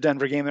after the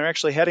Denver game. They're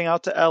actually heading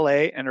out to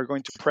L.A. and are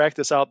going to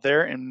practice out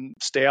there and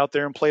stay out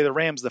there and play the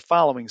Rams the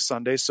following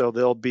Sunday. So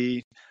they'll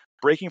be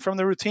breaking from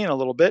the routine a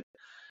little bit.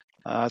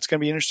 It's going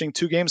to be an interesting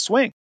 2-game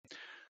swing.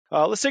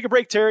 Let's take a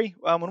break, Terry.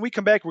 When we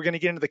come back, we're going to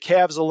get into the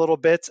Cavs a little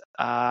bit.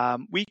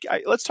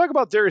 Let's talk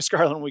about Darius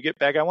Garland when we get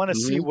back. I want to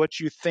see what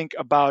you think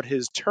about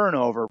his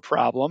turnover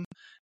problem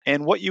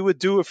and what you would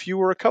do if you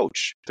were a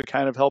coach to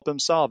kind of help him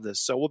solve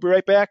this. So we'll be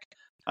right back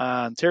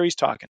on Terry's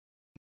Talking.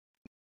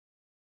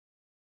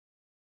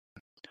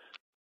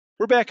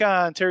 We're back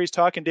on Terry's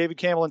Talking. David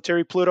Campbell and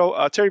Terry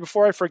Pluto. Terry,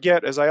 before I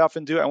forget, as I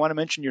often do, I want to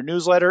mention your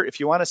newsletter. If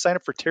you want to sign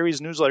up for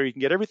Terry's newsletter, you can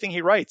get everything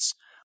he writes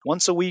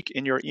once a week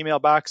in your email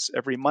box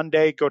every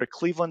Monday. Go to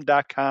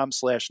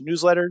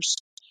cleveland.com/newsletters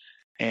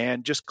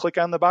and just click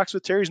on the box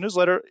with Terry's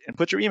newsletter and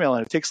put your email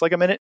in. It takes like a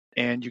minute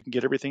and you can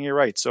get everything he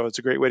writes. So it's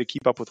a great way to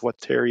keep up with what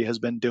Terry has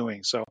been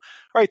doing. So, all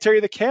right, Terry,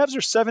 the Cavs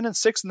are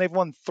 7-6 and they've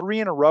won 3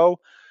 in a row.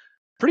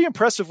 Pretty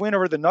impressive win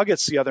over the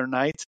Nuggets the other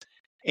night.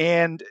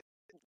 And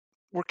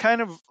we're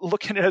kind of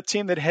looking at a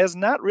team that has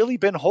not really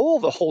been whole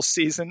the whole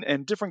season,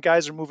 and different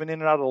guys are moving in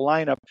and out of the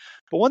lineup.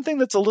 But one thing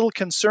that's a little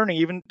concerning,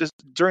 even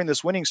during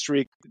this winning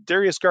streak,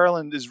 Darius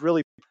Garland is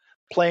really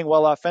playing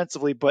well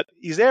offensively, but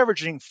he's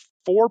averaging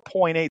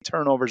 4.8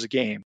 turnovers a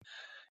game.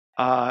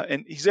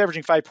 And he's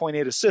averaging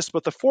 5.8 assists,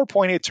 but the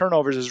 4.8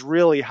 turnovers is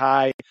really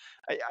high.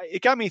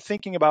 It got me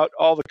thinking about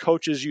all the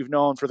coaches you've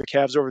known for the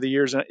Cavs over the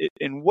years,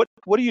 and what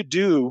do you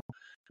do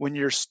when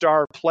your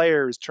star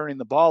player is turning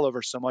the ball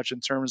over so much in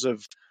terms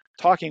of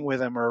talking with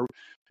him or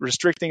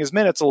restricting his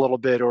minutes a little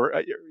bit?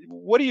 Or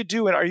what do you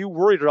do? And are you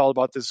worried at all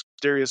about this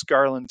Darius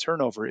Garland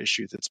turnover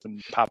issue that's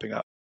been popping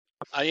up?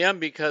 I am,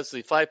 because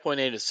the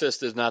 5.8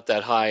 assist is not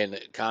that high in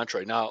the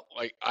contract. Now,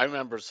 I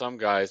remember some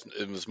guys,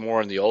 it was more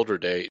in the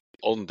olden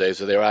days,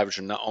 where they were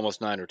averaging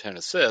almost 9 or 10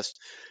 assists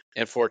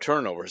and 4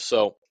 turnovers.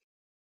 So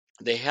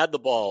they had the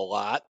ball a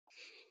lot.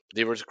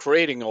 They were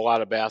creating a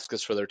lot of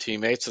baskets for their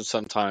teammates and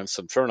sometimes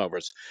some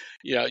turnovers.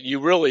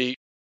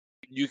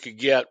 You could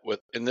get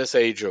in this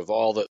age of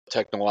all the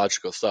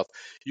technological stuff,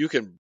 you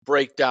can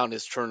break down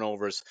his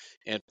turnovers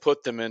and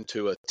put them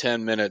into a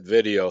 10-minute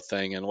video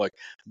thing. And look,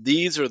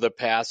 these are the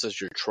passes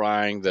you're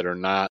trying that are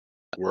not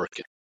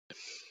working.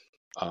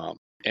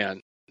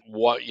 And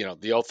what,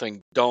 the old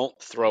thing, don't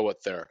throw it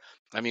there.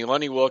 I mean,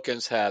 Lenny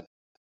Wilkens had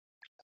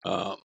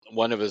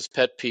one of his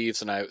pet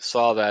peeves, and I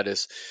saw that,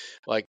 is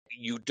like,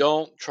 you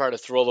don't try to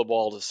throw the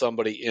ball to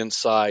somebody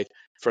inside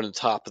from the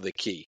top of the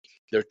key.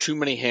 There are too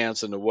many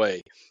hands in the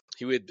way.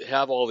 He would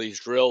have all these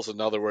drills.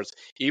 In other words,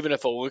 even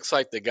if it looks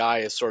like the guy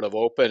is sort of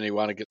open and you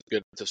want to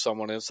get to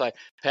someone inside,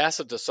 pass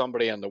it to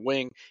somebody on the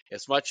wing.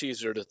 It's much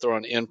easier to throw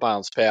an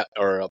inbounds pass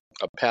or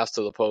a pass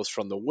to the post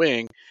from the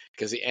wing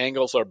because the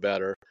angles are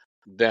better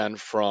than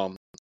from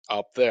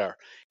up there.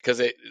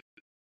 Because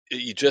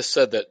you just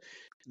said that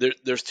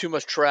there's too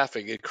much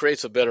traffic. It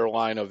creates a better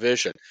line of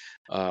vision,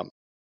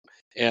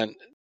 and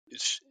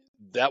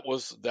that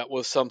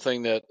was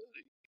something that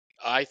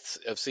I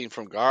have seen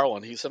from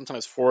Garland. He's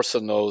sometimes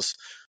forcing those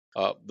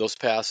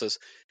passes,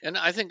 and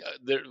I think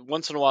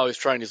once in a while he's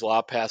trying these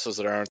lob passes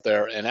that aren't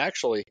there. And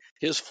actually,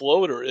 his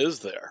floater is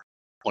there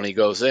when he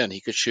goes in.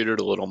 He could shoot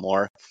it a little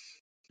more,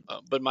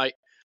 but my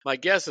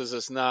guess is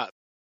it's not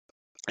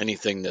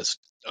anything that's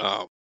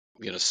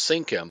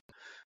sink him.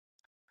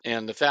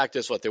 And the fact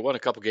is, they won a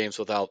couple games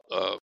without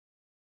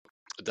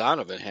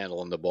Donovan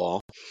handling the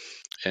ball,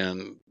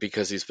 and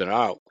because he's been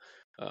out.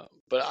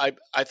 But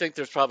I think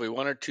there's probably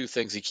one or two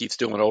things he keeps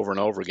doing over and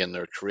over again.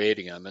 They're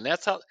creating them, and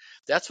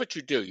that's what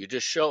you do. You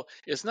just show.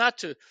 It's not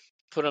to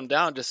put them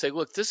down. To say,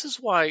 look, this is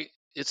why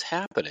it's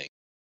happening.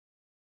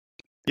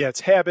 Yeah, it's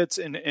habits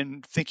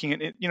and thinking.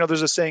 And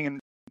there's a saying in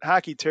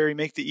hockey, Terry,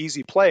 make the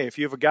easy play. If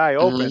you have a guy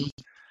open,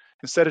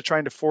 instead of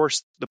trying to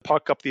force the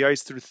puck up the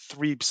ice through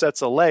 3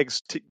 sets of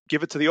legs, to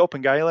give it to the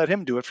open guy and let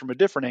him do it from a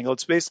different angle.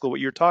 It's basically what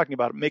you're talking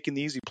about, making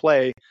the easy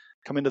play,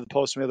 come into the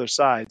post from the other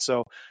side.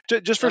 So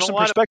just for some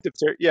perspective,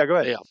 Terry, yeah, go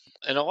ahead. Yeah,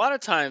 and a lot of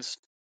times,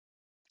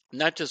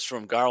 not just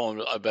from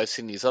Garland, I've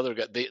seen these other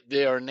guys.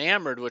 They are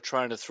enamored with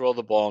trying to throw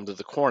the ball into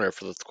the corner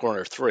for the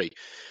corner three.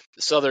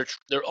 So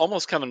they're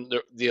almost coming.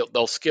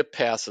 They'll skip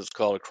passes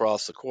called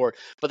across the court,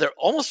 but they're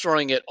almost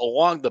throwing it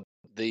along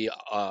the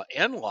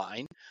end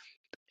line,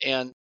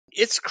 and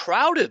it's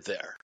crowded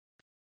there.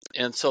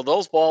 And so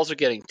those balls are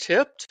getting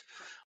tipped,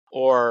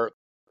 or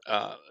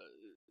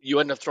you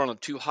end up throwing them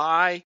too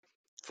high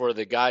for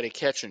the guy to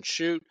catch and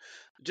shoot.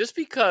 Just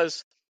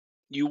because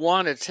you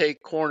want to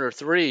take corner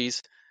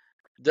threes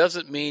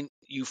doesn't mean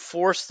you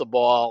force the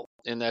ball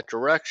in that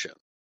direction.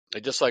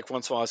 Just like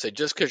once in a while I say,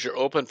 just because you're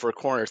open for a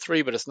corner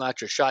three, but it's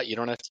not your shot, you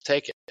don't have to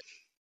take it.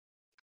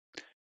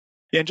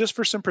 Yeah, and just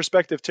for some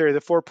perspective, Terry, the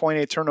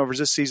 4.8 turnovers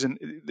this season,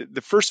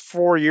 the first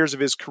 4 years of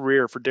his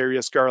career for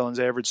Darius Garland's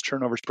average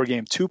turnovers per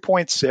game,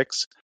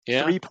 2.6,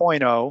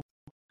 3.0,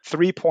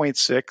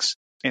 3.6,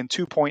 and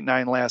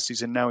 2.9 last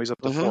season. Now he's up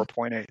to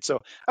 4.8. So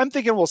I'm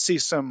thinking we'll see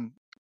some,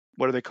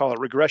 what do they call it,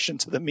 regression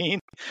to the mean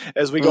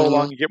as we go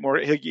along and get more.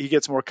 He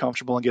gets more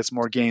comfortable and gets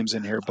more games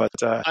in here. But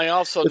I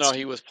also know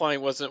he was playing,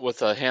 wasn't it,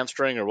 with a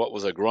hamstring or what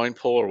was a groin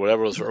pull or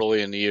whatever it was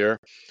early in the year,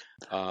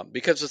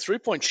 because the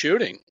 3-point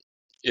shooting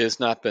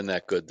has not been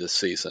that good this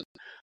season.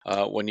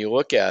 When you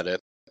look at it,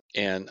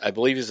 and I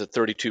believe he's at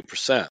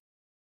 32%,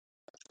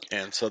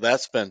 and so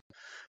that's been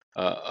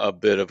a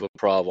bit of a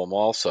problem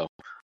also.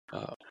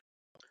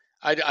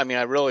 I mean,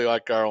 I really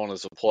like Garland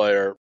as a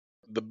player.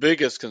 The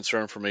biggest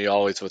concern for me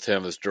always with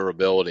him is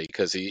durability,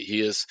 because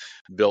he is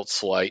built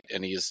slight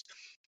and he is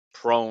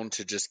prone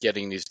to just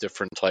getting these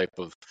different type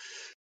of,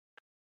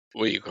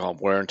 what do you call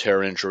them, wear and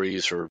tear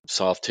injuries or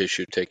soft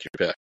tissue, take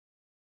your pick.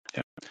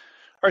 Yeah.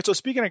 All right, so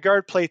speaking of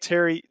guard play,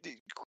 Terry,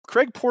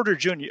 Craig Porter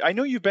Jr., I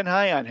know you've been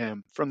high on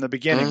him from the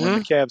beginning when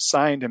the Cavs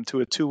signed him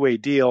to a 2-way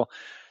deal.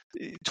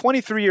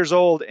 23 years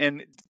old,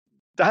 and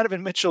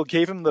Donovan Mitchell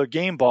gave him the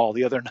game ball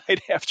the other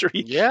night after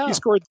he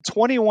scored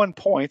 21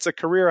 points, a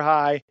career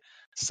high,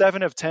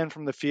 7 of 10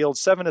 from the field,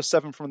 7 of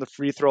 7 from the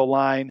free throw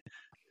line,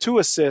 2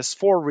 assists,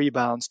 4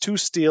 rebounds, 2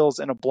 steals,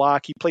 and a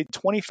block. He played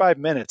 25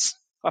 minutes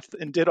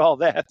and did all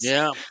that.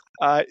 Yeah.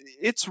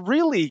 It's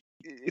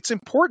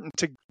important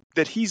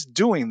that he's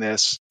doing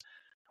this,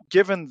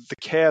 given the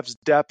Cavs'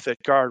 depth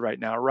at guard right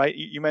now, right?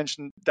 You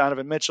mentioned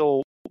Donovan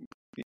Mitchell,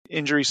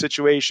 injury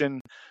situation.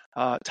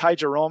 Ty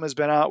Jerome has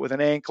been out with an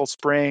ankle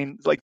sprain.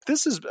 Like,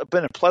 this has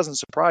been a pleasant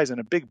surprise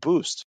and a big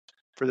boost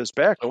for this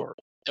backcourt.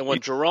 And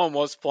when Jerome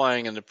was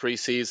playing in the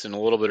preseason, a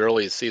little bit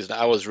early this season,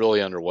 I was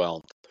really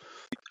underwhelmed.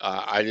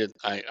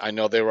 I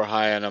know they were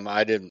high on him.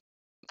 I didn't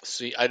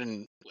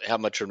have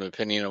much of an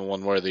opinion on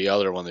one way or the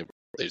other when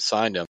they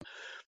signed him.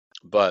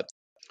 But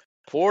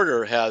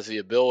Porter has the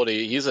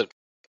ability. He's an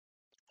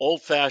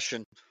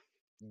old-fashioned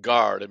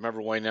guard. I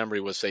remember Wayne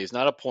Embry would say he's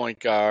not a point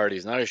guard.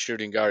 He's not a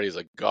shooting guard. He's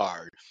a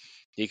guard.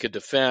 He could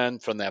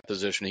defend from that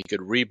position. He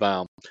could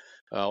rebound.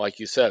 Like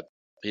you said,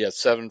 he had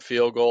 7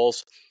 field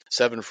goals,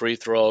 7 free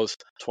throws,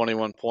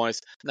 21 points.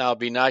 Now, it'd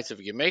be nice if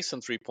he could make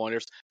some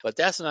three-pointers, but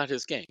that's not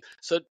his game.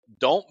 So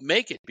don't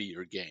make it be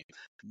your game.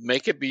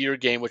 Make it be your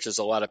game, which is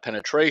a lot of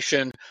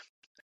penetration,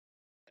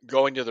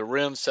 going to the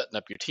rim, setting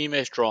up your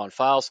teammates, drawing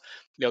fouls.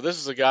 This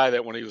is a guy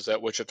that when he was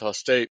at Wichita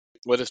State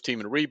led his team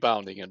in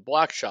rebounding and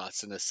block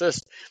shots and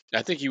assists.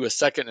 I think he was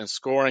second in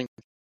scoring,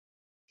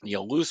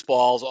 loose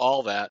balls,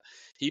 all that.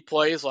 He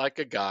plays like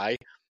a guy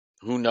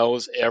who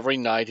knows every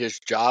night his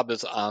job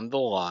is on the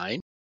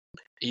line.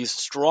 He's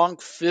strong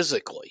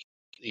physically.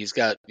 He's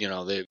got,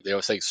 they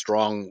always say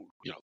strong,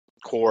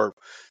 core,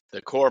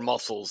 the core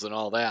muscles and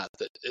all that.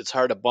 That it's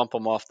hard to bump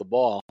him off the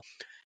ball.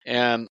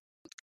 And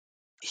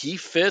he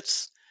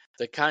fits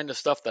the kind of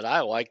stuff that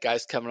I like,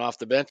 guys coming off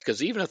the bench,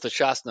 because even if the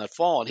shot's not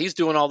falling, he's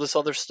doing all this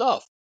other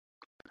stuff.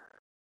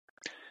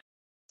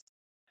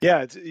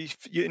 Yeah,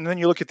 and then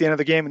you look at the end of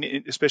the game,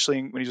 and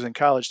especially when he was in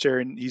college,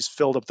 Terry, and he's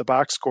filled up the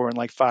box score in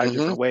like 5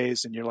 different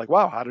ways, and you're like,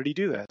 wow, how did he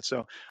do that?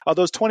 So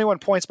those 21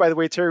 points, by the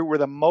way, Terry, were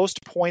the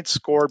most points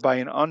scored by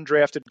an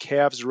undrafted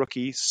Cavs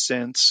rookie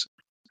since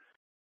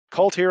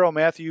cult hero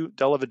Matthew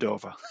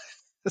Dellavedova.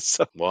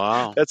 So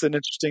wow, that's an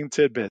interesting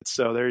tidbit.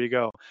 So there you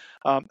go.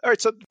 All right,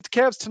 so the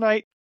Cavs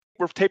tonight,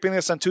 we're taping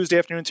this on Tuesday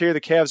afternoon here.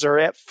 The Cavs are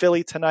at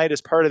Philly tonight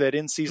as part of that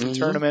in-season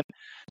tournament.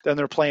 Then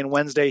they're playing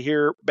Wednesday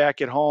here back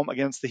at home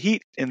against the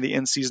Heat in the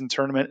in-season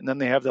tournament. And then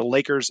they have the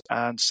Lakers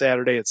on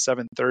Saturday at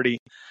 7:30.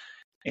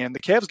 And the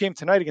Cavs game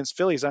tonight against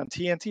Philly is on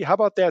TNT. How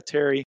about that,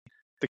 Terry?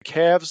 The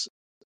Cavs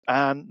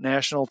on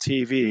national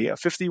TV, a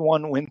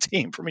 51-win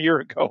team from a year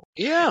ago.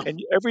 Yeah. And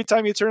every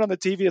time you turn on the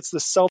TV, it's the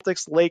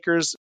Celtics,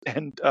 Lakers,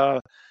 and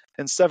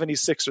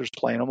 76ers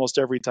playing almost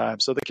every time.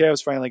 So the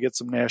Cavs finally get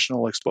some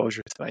national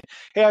exposure tonight.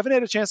 Hey, I haven't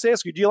had a chance to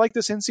ask you, do you like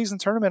this in-season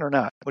tournament or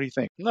not? What do you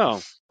think? No.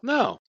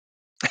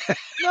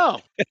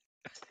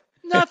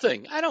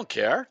 Nothing. I don't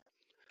care.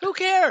 Who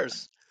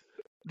cares?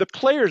 The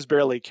players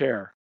barely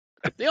care.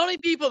 The only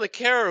people that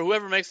care are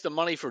whoever makes the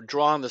money for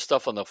drawing the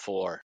stuff on the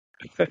floor.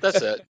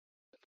 That's it.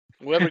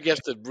 Whoever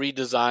gets to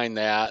redesign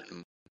that.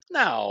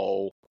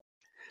 No.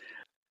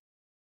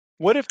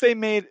 What if they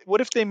made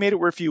it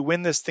where if you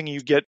win this thing,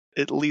 you get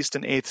at least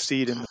an 8th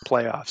seed in the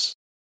playoffs?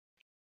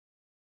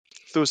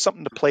 If there was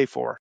something to play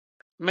for.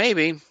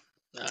 Maybe.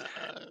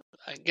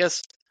 I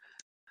guess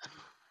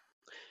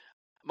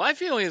my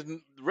feeling is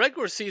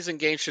regular season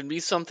games should be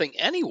something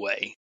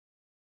anyway.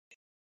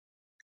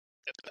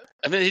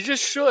 I mean, he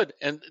just should.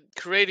 And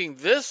creating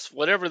this,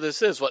 whatever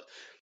this is,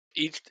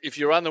 if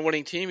you're on the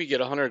winning team, you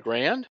get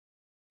 $100,000.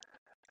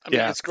 I mean,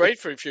 it's great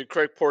for if you're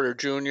Craig Porter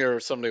Jr. or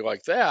somebody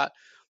like that.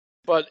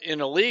 But in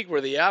a league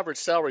where the average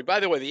salary, by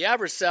the way, the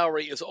average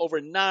salary is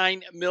over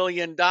 $9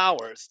 million.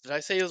 Did I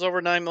say it was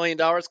over $9 million?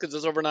 Because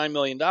it's over $9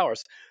 million.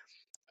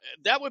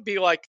 That would be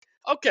like,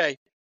 okay,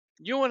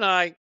 you and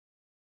I,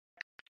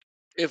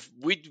 if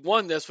we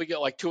won this, we get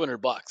like $200.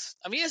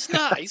 I mean, it's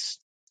nice,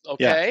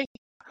 okay?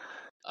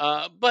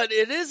 Yeah. But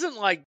it isn't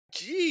like,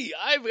 gee,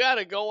 I've got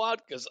to go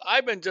out because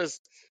I've been just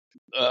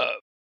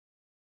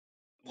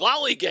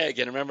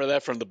lollygagging. Remember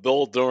that from the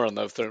Bill Durham?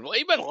 They've been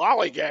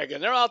lollygagging.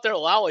 They're out there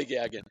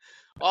lollygagging.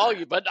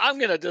 But I'm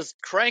going to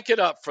just crank it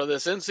up for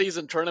this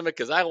in-season tournament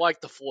because I like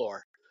the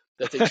floor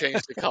that they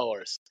changed the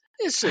colors.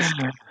 It's just,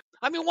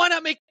 I mean, why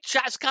not make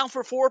shots count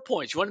for 4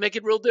 points? You want to make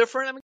it real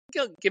different? I mean,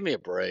 give me a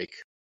break.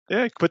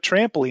 Yeah, put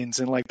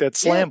trampolines in like that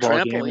slam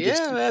ball game. And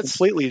that's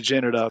completely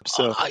gin it up.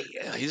 So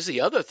here's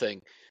the other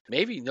thing.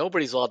 Maybe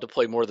nobody's allowed to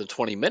play more than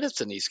 20 minutes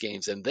in these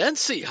games and then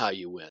see how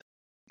you win.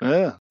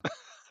 Yeah.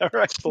 All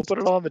right, we'll put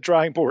it all on the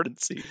drawing board and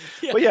see.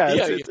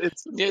 Yeah,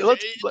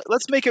 but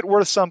let's make it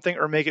worth something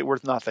or make it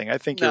worth nothing. I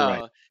think you're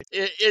right.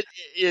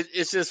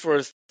 It's just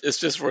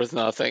worth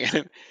nothing,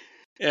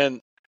 and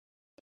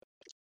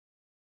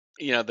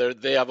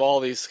they have all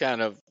these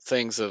kind of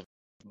things of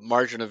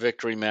margin of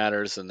victory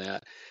matters and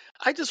that.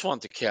 I just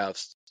want the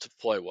Cavs to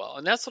play well,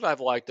 and that's what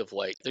I've liked of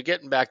late. They're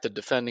getting back to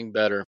defending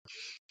better.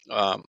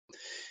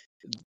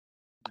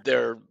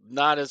 They're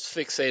not as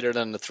fixated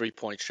on the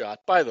 3-point shot.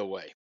 By the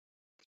way,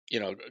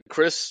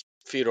 Chris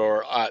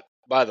Fedor,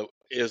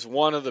 is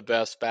one of the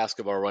best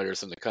basketball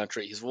writers in the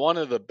country. He's one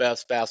of the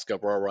best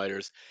basketball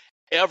writers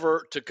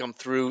ever to come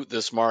through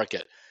this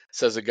market,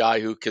 says a guy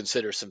who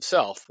considers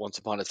himself, once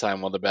upon a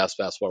time, one of the best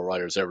basketball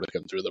writers ever to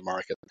come through the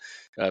market,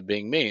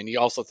 being me. And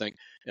also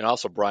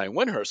Brian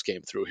Windhurst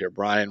came through here.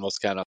 Brian was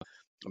kind of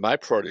my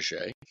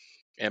protege.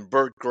 And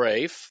Bert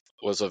Grafe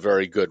was a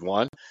very good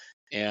one.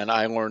 And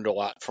I learned a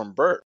lot from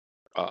Bert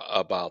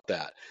about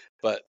that.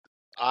 But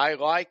I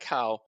like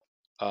how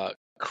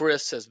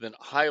Chris has been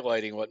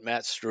highlighting what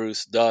Matt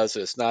Strus does.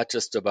 It's not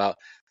just about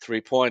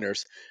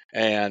 3-pointers.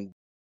 And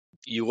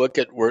you look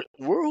at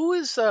who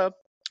is all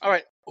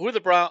right. Who are the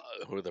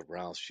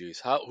Browns? Jeez,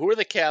 who are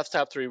the Cavs'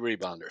 top 3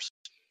 rebounders?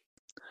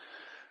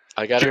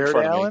 I got Jared it in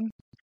front Allen, of me.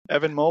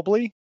 Evan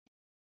Mobley,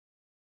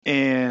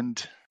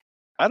 and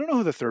I don't know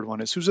who the third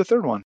one is. Who's the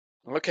third one?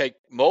 Okay,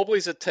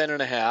 Mobley's at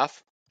 10.5.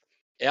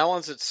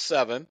 Allen's at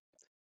 7.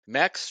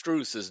 Max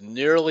Strus is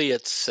nearly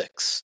at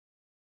 6.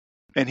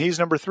 And he's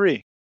number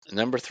 3. And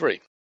then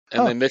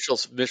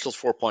Mitchell's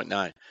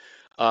 4.9.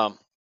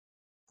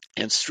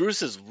 And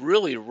Strus has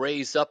really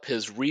raised up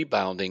his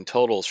rebounding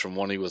totals from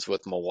when he was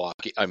with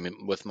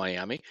with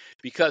Miami,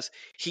 because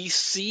he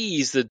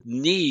sees the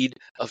need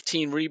of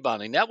team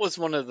rebounding. That was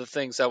one of the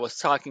things I was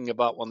talking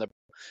about when the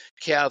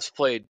Cavs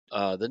played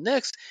the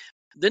Knicks.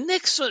 The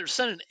Knicks are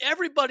sending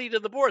everybody to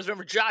the boards.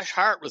 Remember, Josh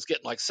Hart was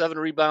getting like 7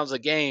 rebounds a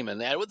game,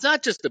 and that was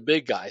not just the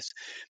big guys.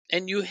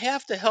 And you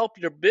have to help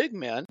your big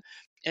men.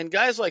 And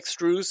guys like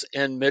Strus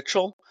and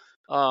Mitchell,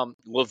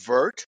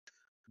 LeVert,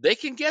 they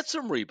can get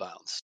some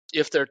rebounds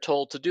if they're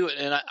told to do it.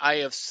 And I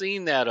have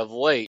seen that of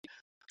late,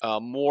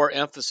 more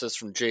emphasis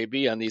from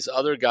JB on these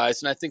other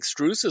guys. And I think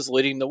Strus is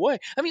leading the way.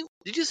 I mean,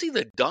 did you see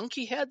the dunk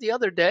he had the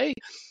other day?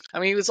 I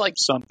mean, he was like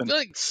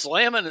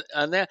slamming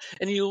on that.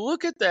 And you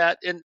look at that,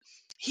 and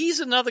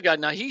he's another guy.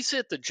 Now, he's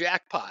hit the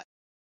jackpot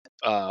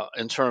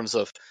in terms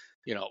of,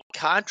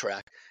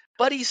 contract.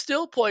 But he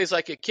still plays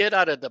like a kid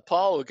out of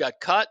DePaul who got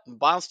cut and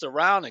bounced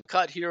around and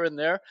cut here and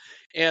there.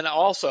 And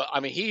also, I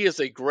mean, he is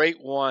a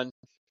great one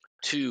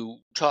to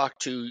talk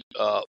to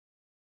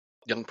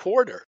young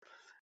Porter,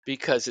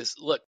 because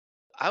look,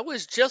 I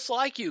was just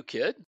like you,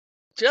 kid,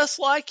 just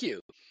like you.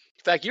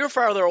 In fact, you're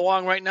farther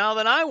along right now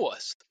than I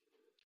was.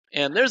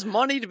 And there's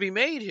money to be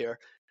made here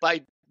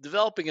by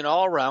developing an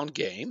all-around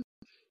game.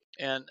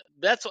 And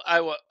that's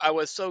what I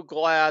was so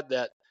glad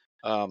that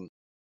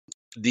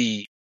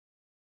the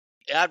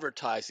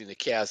advertising the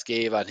Cavs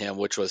gave on him,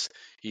 which was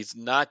he's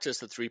not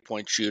just a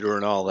three-point shooter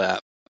and all that.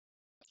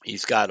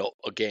 He's got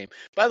a game.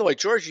 By the way,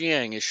 George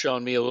Yang has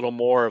shown me a little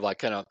more of like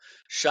kind of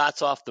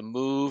shots off the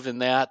move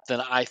and that than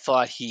I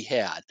thought he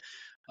had.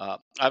 I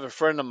have a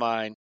friend of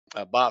mine,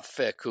 Bob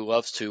Fick, who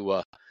loves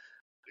to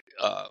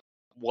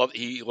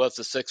he loves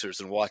the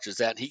Sixers and watches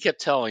that. And he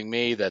kept telling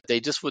me that they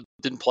just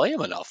didn't play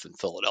him enough in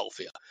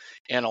Philadelphia,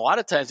 and a lot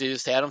of times they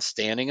just had him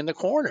standing in the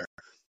corner.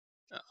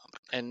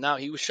 And now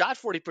he was shot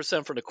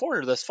 40% from the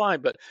corner. That's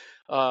fine. But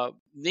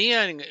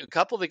Niang, a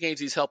couple of the games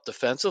he's helped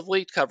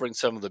defensively, covering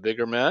some of the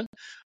bigger men.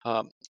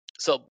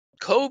 So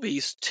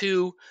Kobe's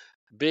 2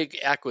 big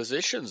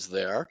acquisitions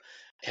there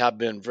have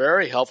been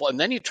very helpful. And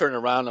then you turn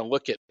around and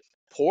look at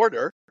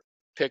Porter,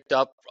 picked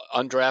up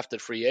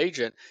undrafted free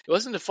agent. It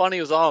wasn't funny.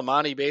 It was all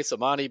Amani Bates,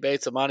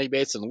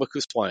 and look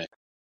who's playing.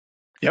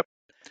 Yep.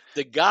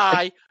 The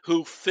guy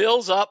who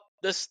fills up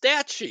the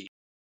stat sheet.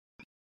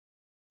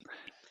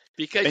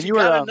 Because you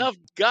got enough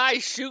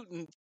guys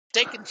shooting,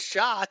 taking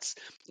shots,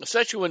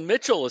 especially when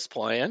Mitchell is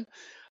playing,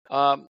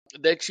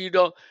 that you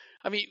don't.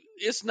 I mean,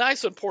 it's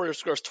nice when Porter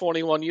scores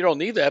 21. You don't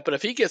need that. But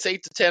if he gets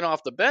 8 to 10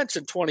 off the bench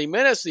in 20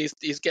 minutes,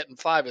 he's getting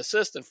 5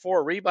 assists and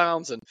 4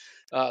 rebounds and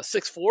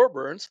 6 floor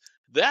burns.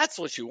 That's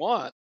what you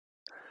want.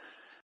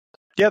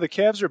 Yeah, the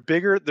Cavs are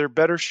bigger, they're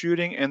better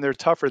shooting, and they're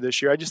tougher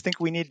this year. I just think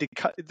we need to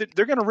cut.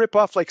 They're going to rip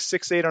off like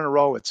 6-8 in a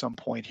row at some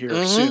point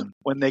here soon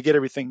when they get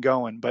everything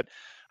going. But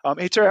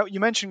hey, Terry,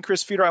 you mentioned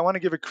Chris Fedor. I want to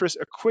give a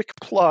quick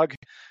plug.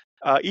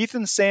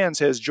 Ethan Sands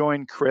has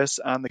joined Chris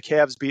on the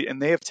Cavs beat,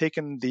 and they have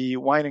taken the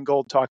Wine and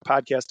Gold Talk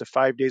podcast to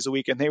 5 days a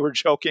week. And they were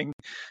joking.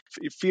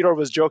 Fedor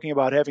was joking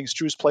about having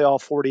Strus play all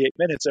 48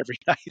 minutes every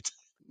night.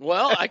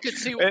 Well, I could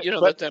see,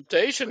 the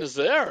temptation is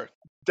there.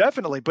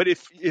 Definitely. But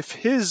if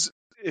his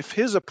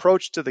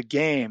approach to the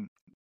game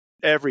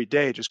every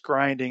day, just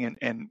grinding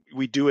and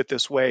we do it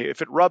this way,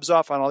 if it rubs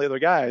off on all the other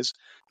guys,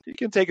 you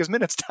can take his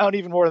minutes down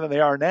even more than they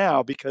are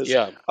now, because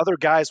other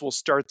guys will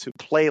start to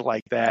play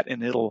like that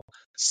and it'll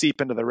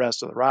seep into the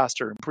rest of the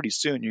roster. And pretty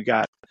soon you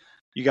got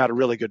a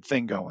really good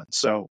thing going.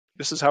 So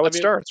this is how it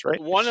starts,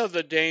 right? One of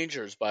the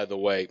dangers, by the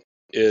way,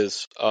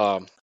 is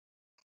for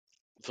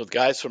the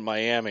guys from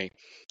Miami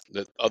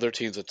that other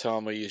teams are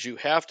telling me is you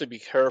have to be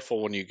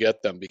careful when you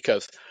get them,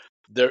 because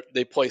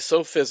they play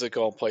so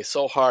physical and play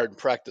so hard and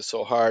practice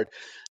so hard.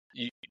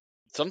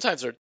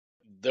 Sometimes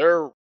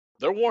they're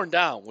worn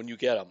down when you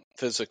get them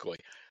physically.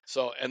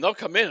 So, and they'll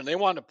come in and they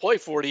want to play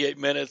 48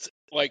 minutes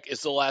like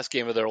it's the last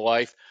game of their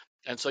life.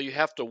 And so you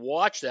have to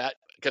watch that,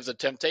 because the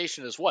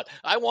temptation is what?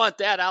 I want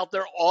that out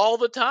there all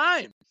the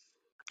time.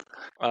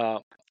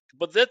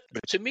 But that,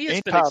 to me,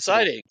 it's been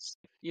exciting.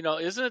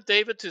 Isn't it,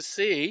 David, to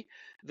see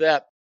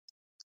that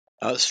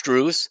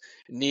Strus,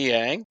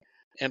 Niang,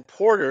 and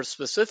Porter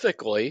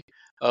specifically,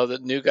 the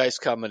new guys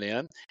coming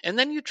in. And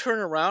then you turn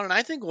around, and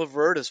I think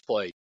LeVert has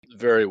played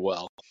very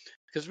well.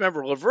 Because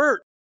remember,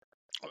 LeVert,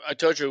 I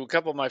told you a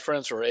couple of my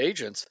friends who are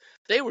agents,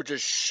 they were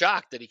just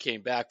shocked that he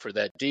came back for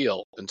that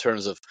deal in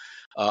terms of,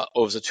 it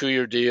was a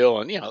 2-year deal.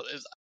 And,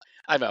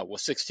 I know, well,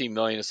 $16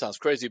 million, it sounds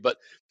crazy, but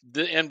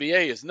the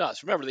NBA is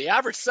nuts. Remember, the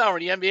average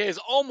salary in the NBA is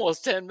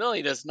almost $10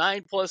 million. It's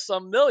 9+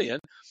 some million.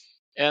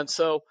 And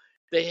so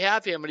they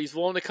have him, and he's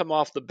willing to come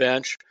off the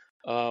bench.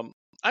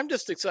 I'm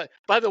just excited.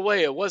 By the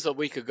way, it was a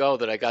week ago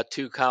that I got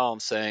 2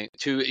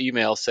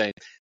 emails saying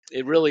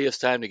it really is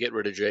time to get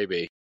rid of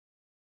JB.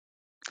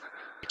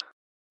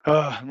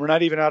 We're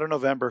not even out of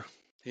November.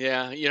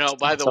 Yeah,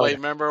 by the way,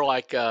 remember,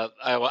 like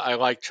I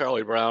like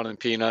Charlie Brown and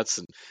Peanuts,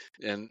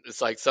 and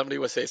it's like somebody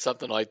would say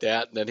something like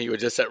that, and then he would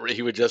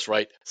just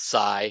write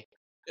sigh,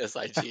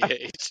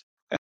 SIGH.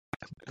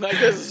 And I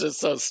guess it's just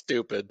so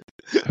stupid.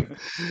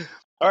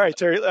 All right,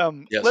 Terry.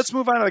 Yes. Let's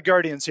move on to the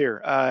Guardians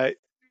here.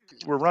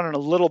 We're running a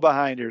little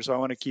behind here, so I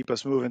want to keep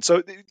us moving.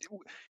 So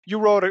you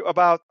wrote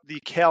about the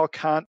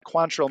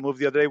Quantrill move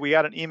the other day. We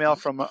got an email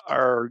from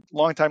our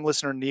longtime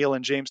listener, Neil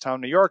in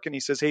Jamestown, New York, and he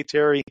says, hey,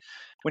 Terry,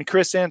 when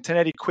Chris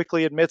Antonetti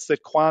quickly admits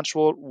that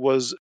Quantrill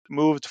was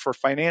moved for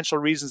financial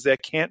reasons,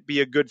 that can't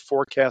be a good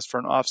forecast for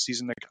an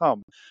offseason to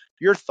come.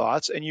 Your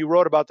thoughts? And you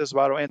wrote about this,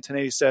 about how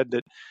Antonetti said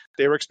that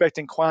they were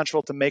expecting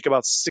Quantrill to make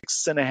about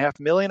 $6.5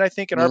 million, I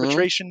think, in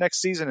arbitration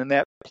next season, and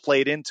that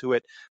played into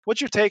it. What's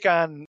your take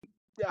on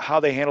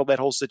how they handled that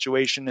whole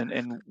situation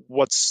and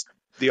what's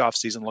the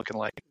offseason looking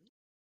like?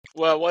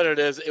 Well, what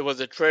it was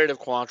a trade of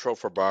Quantrill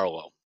for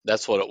Barlow.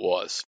 That's what it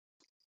was.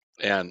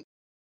 And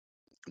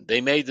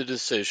they made the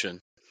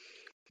decision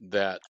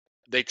that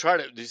they tried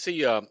to. Do you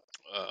see what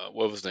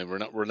was his name?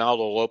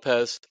 Ronaldo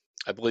Lopez.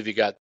 I believe he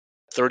got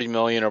 $30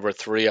 million over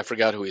 3. I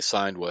forgot who he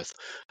signed with.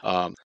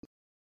 $10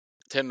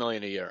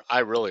 million a year. I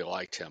really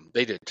liked him.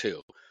 They did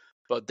too.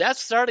 But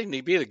that's starting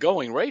to be the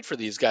going rate for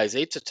these guys,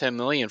 $8 to $10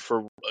 million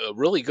for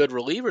really good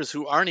relievers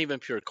who aren't even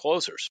pure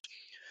closers.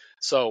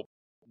 So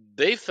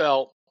they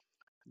felt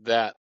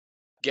that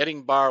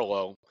getting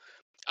Barlow.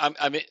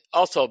 I mean,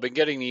 also been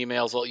getting the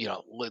emails. You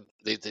know,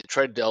 they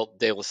traded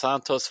De Los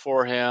Santos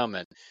for him,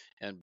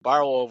 and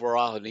Barlow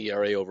overall an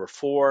ERA over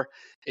 4.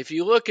 If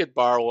you look at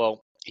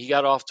Barlow, he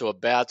got off to a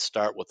bad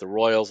start with the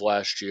Royals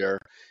last year.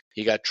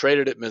 He got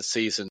traded at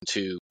midseason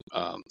to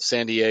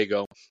San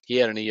Diego. He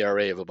had an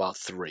ERA of about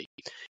 3.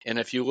 And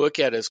if you look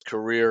at his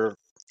career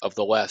of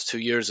the last 2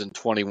 years in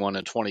 21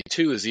 and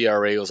 22, his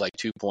ERA was like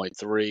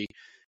 2.3,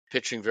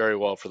 pitching very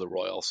well for the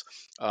Royals.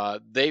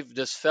 They've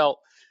just felt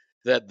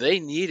that they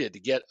needed to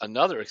get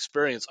another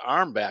experienced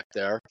arm back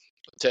there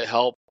to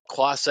help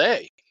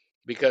Clase,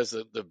 because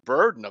the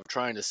burden of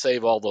trying to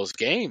save all those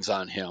games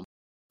on him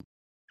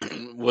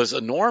was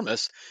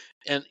enormous.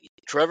 And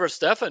Trevor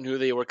Stephan, who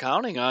they were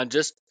counting on,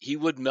 just he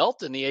would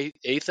melt in the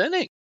eighth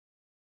inning.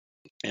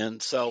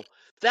 And so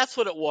that's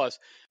what it was,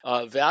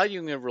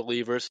 valuing the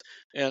relievers.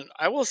 And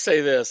I will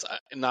say this,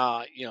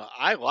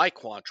 I like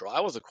Quantrill.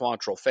 I was a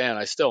Quantrill fan.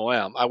 I still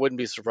am. I wouldn't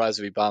be surprised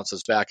if he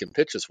bounces back and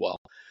pitches well.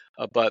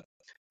 But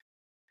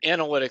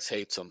analytics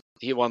hates him.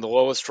 He won the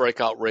lowest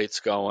strikeout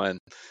rates going,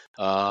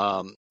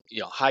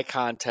 high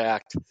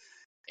contact.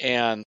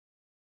 And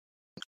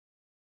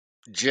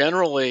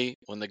generally,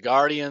 when the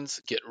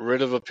Guardians get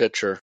rid of a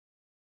pitcher,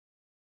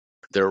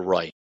 they're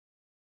right.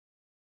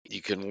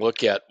 You can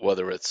look at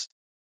whether it's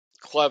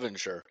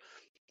Clevenger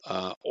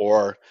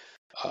or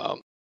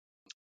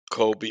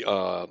Kobe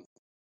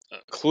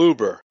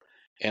Kluber,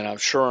 and I'm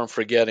sure I'm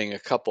forgetting a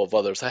couple of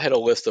others. I had a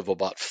list of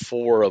about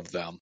 4 of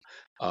them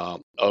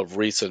of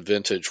recent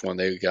vintage when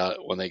they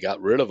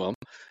got rid of them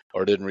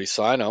or didn't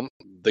re-sign them.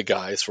 The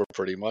guys were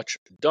pretty much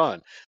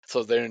done.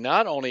 So they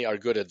not only are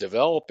good at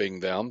developing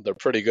them, they're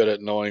pretty good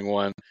at knowing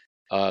when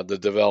the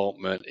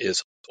development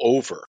is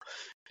over.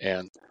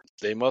 And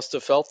they must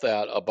have felt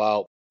that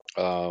about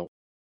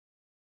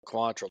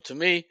Quantrill. To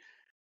me,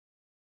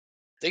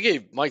 they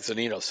gave Mike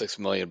Zunino $6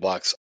 million.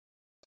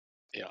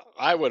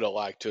 I would have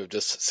liked to have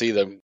just see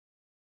them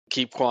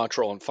keep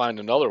Quantrill and find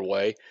another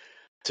way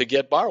to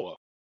get Barlow.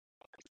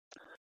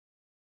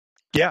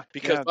 Yeah.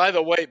 Because by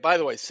the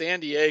way,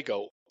 San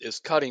Diego is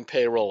cutting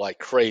payroll like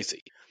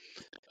crazy.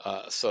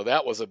 So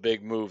that was a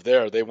big move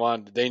there.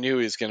 They knew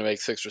he was going to make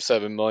 $6 or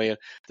 $7 million.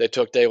 They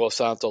took De Los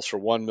Santos for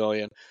 $1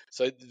 million.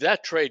 So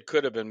that trade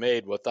could have been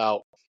made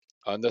without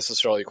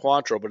necessarily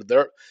Quantrill. But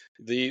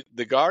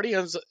the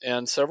Guardians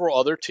and several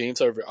other teams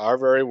are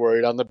very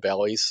worried on the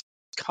Belly's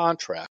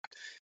contract.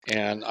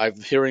 And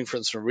I'm hearing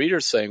from some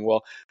readers saying,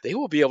 well, they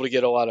will be able to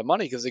get a lot of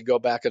money because they go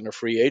back in the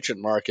free agent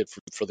market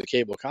for the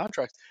cable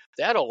contracts.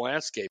 That whole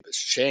landscape has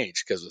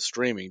changed because of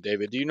streaming.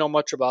 David, do you know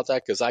much about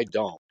that? Because I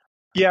don't.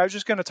 Yeah, I was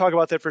just going to talk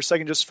about that for a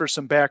second, just for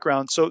some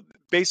background. So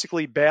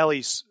basically,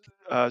 Bally's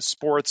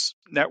sports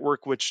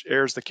network, which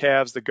airs the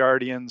Cavs, the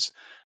Guardians,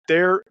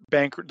 their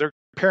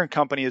parent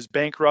company is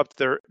bankrupt.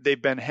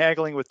 They've been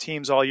haggling with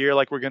teams all year,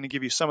 like, we're going to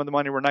give you some of the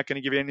money, we're not going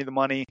to give you any of the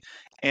money,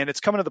 and it's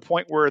coming to the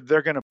point where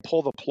they're going to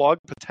pull the plug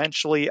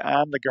potentially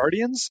on the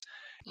Guardians.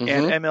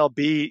 And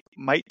MLB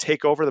might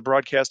take over the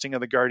broadcasting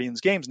of the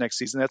Guardians games next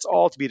season. That's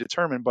all to be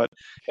determined. But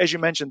as you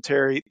mentioned,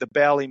 Terry, the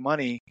Bally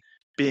money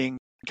being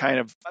kind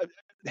of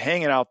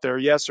hanging out there,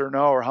 yes or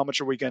no, or how much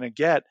are we going to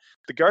get?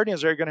 The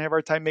Guardians are going to have a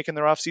hard time making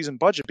their off-season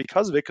budget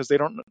because of it, because they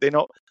don't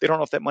know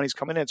if that money's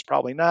coming in. It's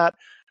probably not.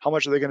 How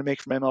much are they going to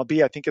make from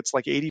MLB? I think it's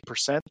like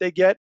 80% they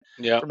get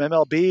from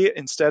MLB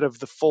instead of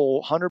the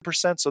full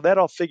 100%. So that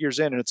all figures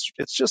in, and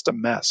it's just a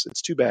mess.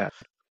 It's too bad.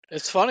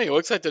 It's funny. It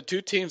looks like the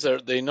 2 teams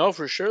that they know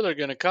for sure they're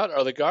going to cut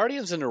are the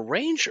Guardians and the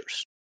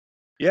Rangers.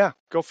 Yeah,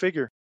 go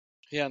figure.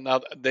 Yeah,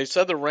 now they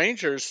said the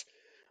Rangers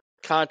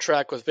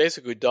contract was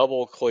basically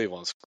double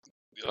Cleveland's.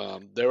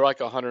 They're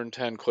like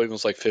 110,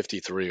 Cleveland's like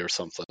 53 or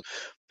something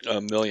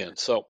million.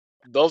 So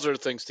those are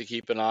things to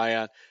keep an eye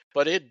on.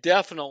 But it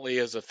definitely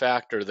is a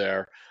factor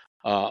there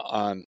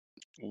on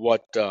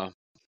what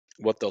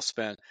they'll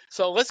spend.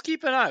 So let's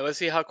keep an eye. Let's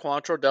see how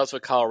Quantrill does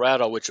with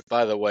Colorado, which,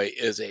 by the way,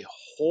 is a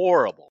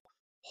horrible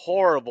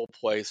horrible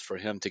place for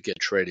him to get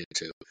traded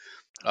to.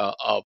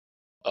 A,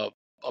 a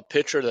a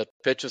pitcher that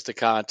pitches to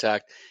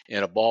contact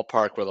in a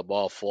ballpark where the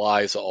ball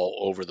flies all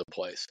over the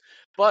place.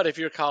 But if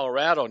you're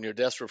Colorado and you're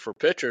desperate for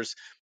pitchers,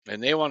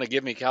 and they want to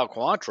give me Cal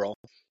Quantrill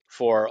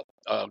for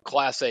a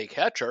Class A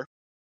catcher,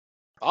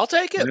 I'll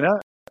take it. Why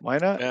not? Why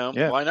not?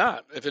 Yeah. Why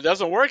not? If it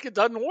doesn't work, it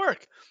doesn't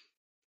work.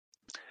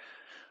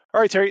 All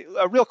right, Terry,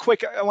 real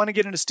quick, I want to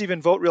get into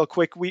Stephen Vogt real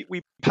quick.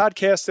 We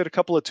podcasted a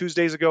couple of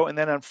Tuesdays ago, and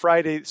then on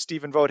Friday,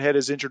 Stephen Vogt had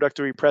his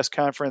introductory press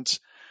conference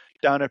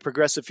down at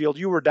Progressive Field.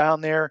 You were down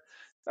there.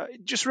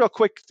 Just real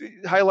quick,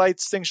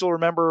 highlights, things you'll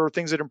remember, or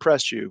things that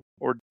impressed you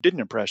or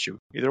didn't impress you,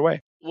 either way.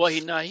 Well,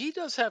 he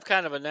does have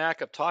kind of a knack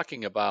of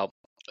talking about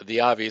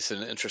the obvious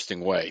in an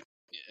interesting way.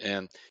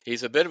 And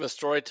he's a bit of a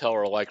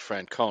storyteller like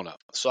Francona.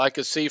 So I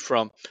could see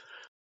from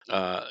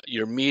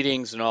your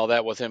meetings and all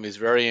that with him, he's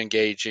very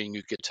engaging.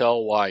 You could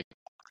tell why.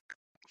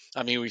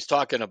 I mean, he was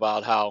talking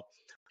about how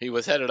he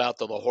was headed out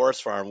to the horse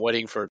farm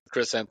waiting for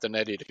Chris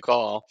Antonetti to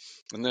call.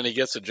 And then he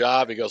gets a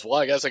job. He goes,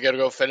 well, I guess I got to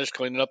go finish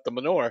cleaning up the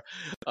manure.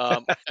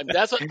 And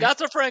that's a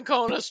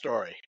Francona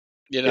story,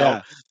 you know.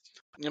 Yeah.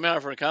 You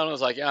remember Francona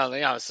was like, yeah,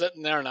 I was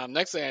sitting there, and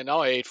next thing I know,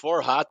 I ate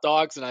 4 hot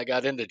dogs, and I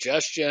got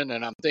indigestion,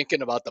 and I'm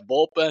thinking about the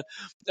bullpen.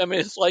 I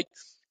mean,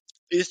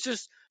 it's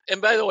just,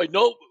 and by the way,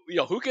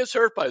 who gets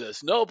hurt by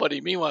this?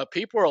 Nobody. Meanwhile,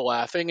 people are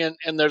laughing,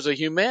 and there's a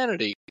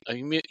human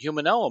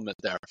element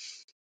there.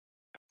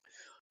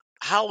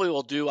 How he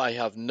will do, I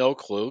have no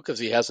clue, because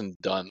he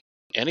hasn't done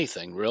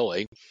anything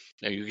really.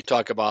 You could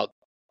talk about,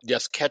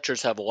 yes,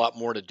 catchers have a lot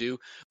more to do,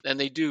 and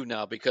they do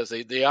now because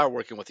they are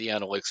working with the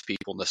analytics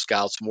people and the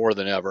scouts more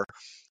than ever.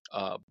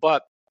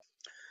 But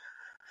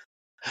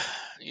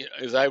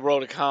as I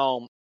wrote a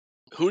column,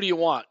 who do you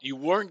want? You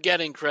weren't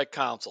getting Craig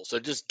Counsell, so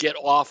just get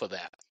off of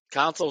that.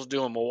 Counsell's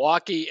doing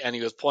Milwaukee, and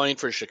he was playing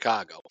for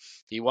Chicago.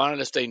 He wanted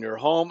to stay near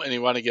home, and he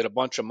wanted to get a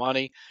bunch of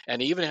money.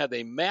 And even had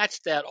they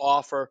matched that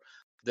offer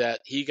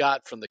that he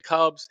got from the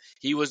Cubs,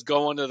 he was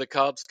going to the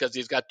Cubs because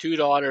he's got 2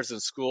 daughters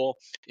in school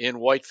in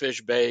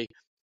Whitefish Bay,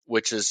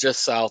 which is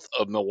just south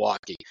of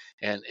Milwaukee,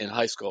 and in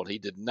high school. He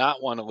did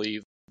not want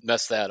to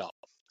mess that up.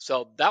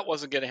 So that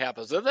wasn't going to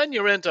happen. So then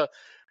you're into,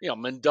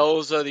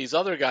 Mendoza, these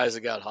other guys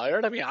that got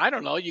hired. I mean, I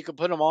don't know. You can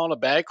put them all in a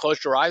bag,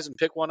 close your eyes, and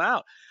pick one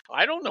out.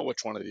 I don't know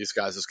which one of these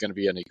guys is going to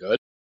be any good.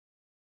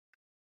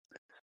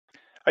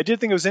 I did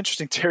think it was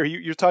interesting, Terry.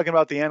 You're talking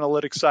about the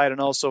analytics side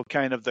and also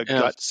kind of the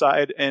gut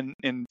side, and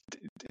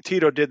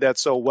Tito did that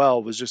so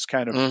well. Was just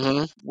kind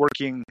of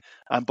working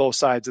on both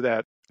sides of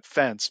that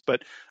fence.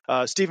 But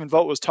Stephen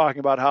Vogt was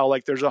talking about how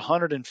there's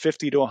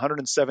 150 to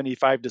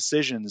 175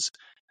 decisions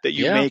that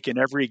you make in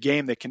every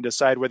game that can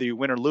decide whether you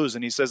win or lose.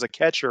 And he says a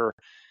catcher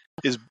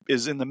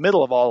is in the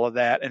middle of all of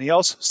that. And he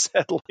also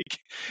said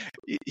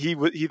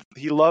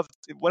he loved,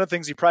 one of the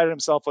things he prided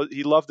himself on,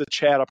 he loved to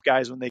chat up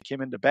guys when they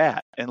came into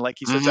bat. And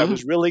he says, I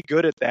was really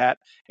good at that.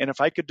 And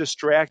if I could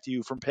distract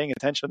you from paying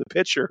attention to the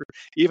pitcher,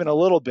 even a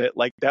little bit,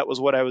 that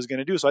was what I was going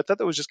to do. So I thought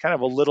that was just kind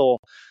of a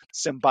little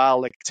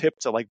symbolic tip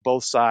to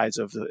both sides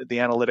of the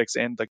analytics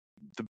and the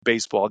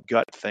baseball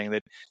gut thing,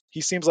 that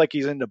he seems like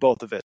he's into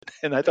both of it.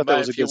 And I thought that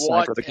was a good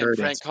sign for the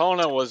Guardians.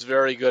 Francona was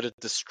very good at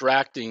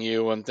distracting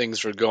you when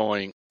things were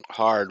going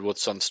hard with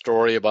some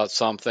story about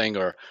something,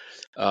 or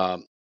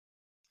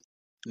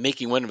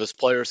making one of his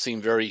players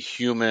seem very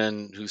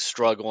human, who's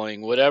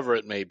struggling, whatever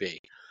it may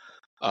be.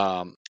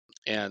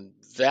 And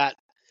that,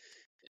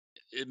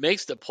 it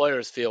makes the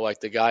players feel like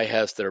the guy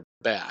has their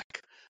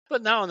back.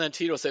 But now and then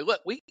Tito will say,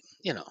 look,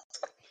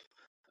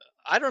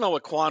 I don't know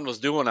what Quan was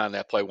doing on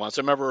that play once.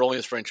 I remember early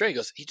in spring training, he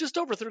goes, he just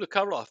overthrew the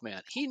cutoff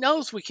man. He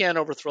knows we can't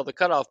overthrow the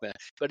cutoff man.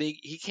 But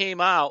he came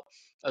out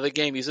of the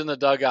game. He's in the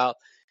dugout.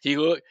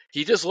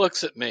 He just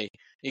looks at me.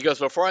 He goes,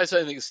 before I said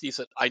anything, Steve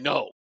said, I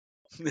know.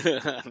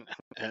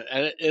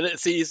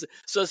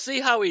 So see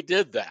how he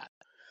did that.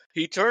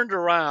 He turned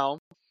around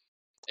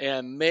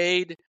and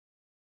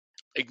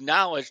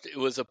acknowledged it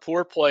was a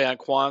poor play on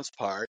Quan's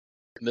part,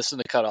 missing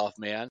the cutoff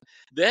man.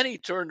 Then he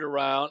turned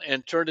around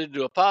and turned it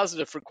into a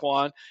positive for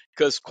Quan,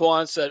 because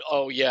Quan said,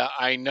 oh, yeah,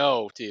 I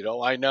know,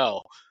 Tito, I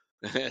know.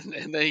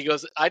 And then he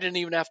goes, I didn't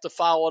even have to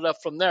follow it up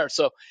from there.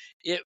 So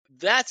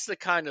that's the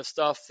kind of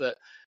stuff that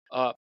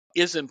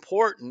is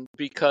important,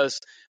 because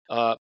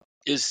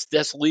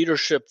that's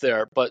leadership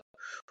there. But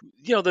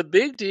the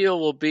big deal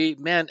will be,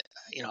 man,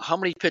 how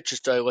many pitches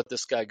do I let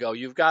this guy go?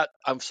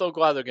 I'm so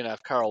glad they're going to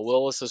have Carl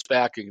Willis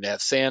back. You're going to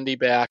have Sandy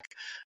back.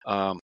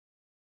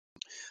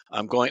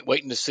 I'm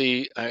waiting to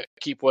see. I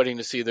keep waiting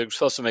to see. They're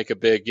supposed to make a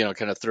big,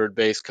 kind of third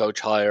base coach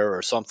hire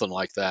or something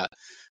like that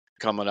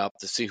coming up,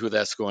 to see who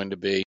that's going to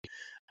be.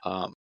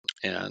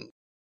 And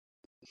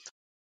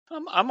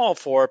I'm all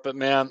for it, but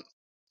man,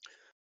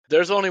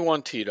 there's only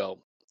one Tito.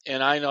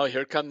 And I know,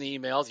 here come the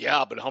emails.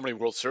 Yeah, but how many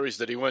World Series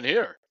did he win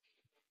here?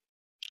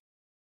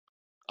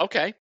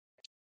 Okay.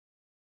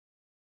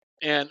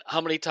 And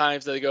how many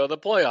times do they go to the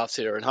playoffs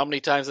here? And how many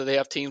times do they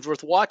have teams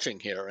worth watching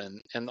here?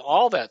 And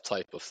all that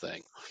type of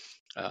thing.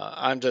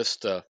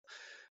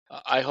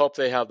 I hope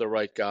they have the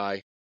right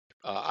guy.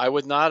 I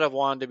would not have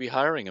wanted to be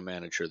hiring a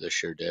manager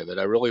this year, David.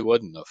 I really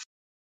wouldn't have.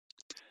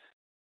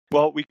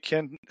 Well, we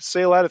can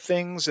say a lot of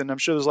things, and I'm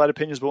sure there's a lot of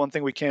opinions, but one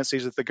thing we can't say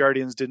is that the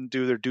Guardians didn't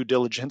do their due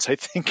diligence. I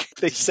think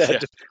they Yeah,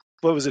 said,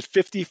 what was it,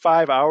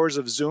 55 hours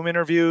of Zoom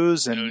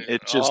interviews, and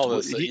it just, all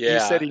this. he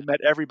said Yeah, he met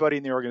everybody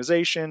in the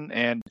organization,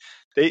 and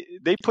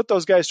they put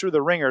those guys through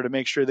the ringer to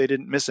make sure they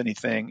didn't miss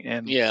anything,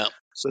 and yeah.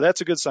 so that's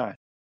a good sign.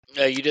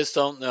 Yeah, you just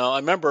don't know. I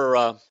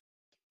remember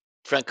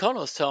Francona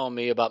was telling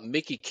me about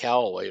Mickey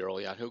Callaway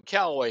early on, who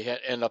Callaway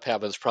ended up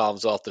having his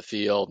problems off the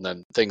field, and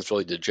then things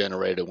really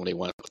degenerated when he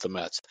went with the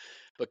Mets.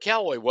 But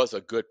Callaway was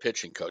a good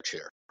pitching coach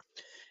here,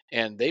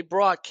 and they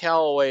brought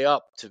Callaway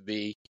up to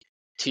be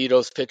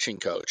Tito's pitching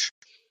coach.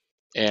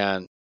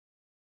 And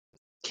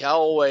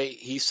Callaway,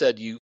 he said,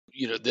 you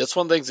know, that's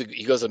one thing.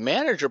 He goes, a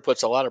manager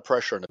puts a lot of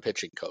pressure on the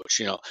pitching coach.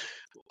 You know,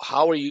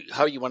 how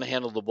you want to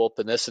handle the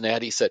bullpen, this and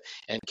that. He said,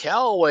 and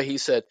Callaway, he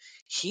said,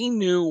 he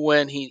knew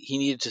when he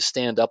needed to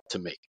stand up to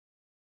me.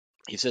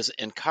 He says,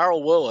 and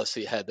Carl Willis,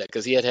 he had that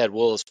because he had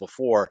Willis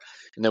before,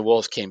 and then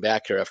Willis came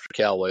back here after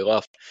Callaway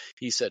left.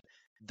 He said,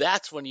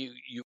 that's when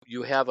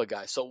you have a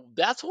guy. So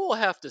that's what we'll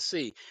have to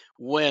see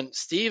when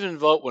Stephen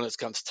Vogt, when it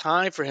comes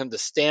time for him to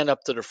stand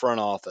up to the front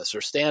office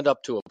or stand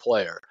up to a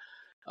player.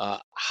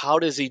 How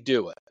does he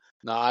do it?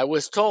 Now, I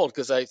was told,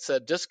 because I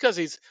said, just because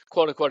he's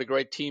quote unquote a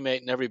great teammate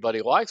and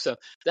everybody likes him,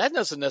 that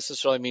doesn't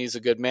necessarily mean he's a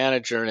good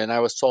manager. And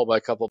I was told by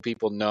a couple of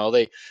people, no,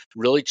 they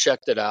really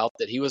checked it out,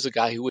 that he was a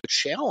guy who would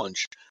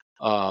challenge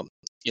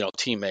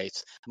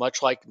teammates,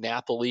 much like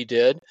Napoli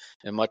did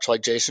and much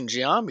like Jason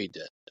Giambi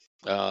did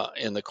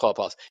in the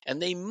clubhouse. And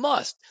they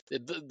must,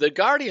 the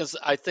Guardians,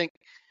 I think,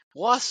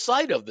 lost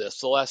sight of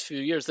this the last few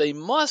years. They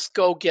must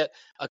go get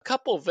a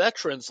couple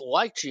veterans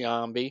like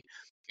Giambi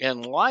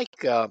and like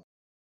whether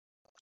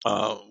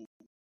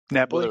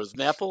Napoli? it was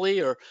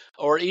Napoli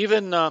or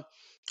even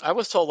I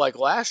was told like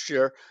last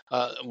year,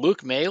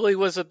 Luke Maley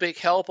was a big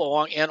help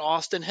along, and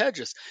Austin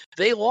Hedges.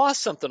 They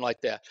lost something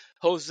like that.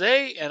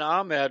 Jose and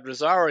Ahmed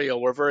Rosario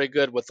were very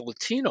good with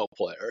Latino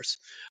players,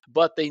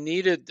 but they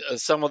needed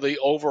some of the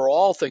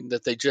overall thing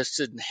that they just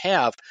didn't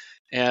have.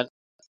 And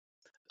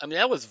I mean,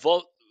 that was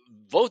Vogt.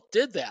 Vogt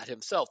did that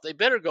himself. They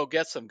better go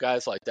get some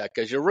guys like that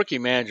because your rookie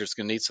manager's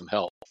going to need some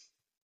help.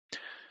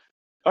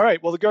 All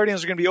right. Well, the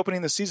Guardians are going to be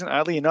opening the season,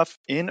 oddly enough,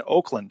 in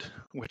Oakland,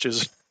 which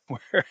is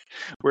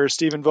where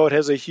Stephen Vogt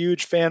has a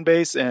huge fan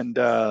base, and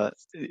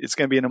it's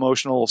going to be an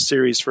emotional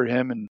series for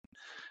him. And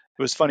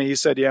it was funny. He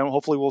said, "Yeah,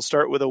 hopefully we'll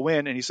start with a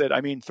win." And he said, "I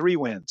mean, 3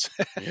 wins."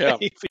 Yeah.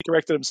 He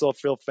corrected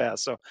himself real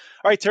fast. So, all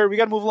right, Terry, we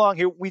got to move along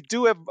here. We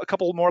do have a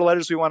couple more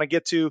letters we want to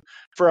get to.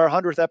 For our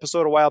 100th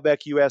episode a while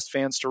back, you asked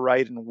fans to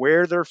write and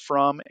where they're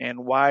from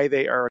and why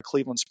they are a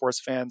Cleveland sports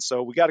fan.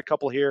 So we got a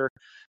couple here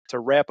to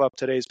wrap up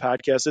today's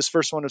podcast. This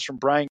first one is from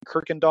Brian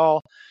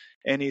Kirkendall.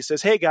 And he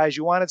says, "Hey guys,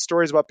 you wanted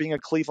stories about being a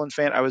Cleveland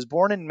fan. I was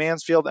born in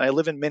Mansfield and I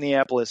live in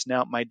Minneapolis.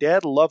 Now, my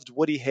dad loved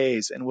Woody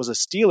Hayes and was a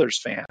Steelers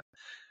fan.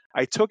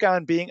 I took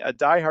on being a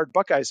diehard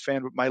Buckeyes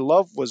fan, but my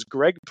love was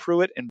Greg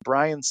Pruitt and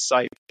Brian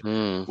Sipe.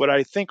 What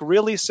I think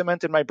really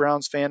cemented my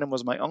Browns fandom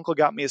was my uncle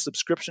got me a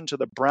subscription to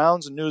the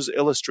Browns News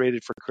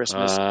Illustrated for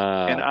Christmas,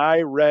 and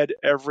I read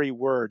every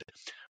word.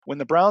 When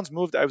the Browns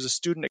moved, I was a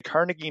student at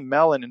Carnegie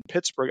Mellon in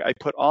Pittsburgh. I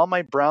put all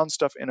my Brown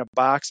stuff in a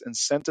box and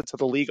sent it to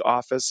the league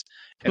office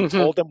and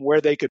told them where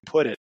they could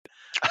put it.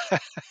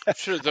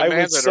 Should have I was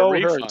demanded a so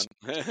hurt.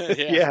 refund.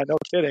 Yeah, no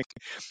kidding.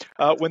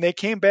 When they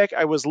came back,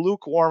 I was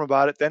lukewarm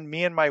about it. Then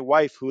me and my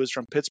wife, who is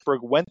from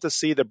Pittsburgh, went to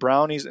see the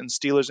Brownies and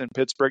Steelers in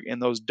Pittsburgh,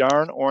 and those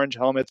darn orange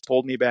helmets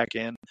pulled me back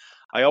in.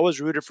 I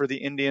always rooted for the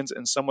Indians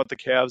and somewhat the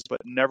Cavs, but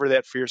never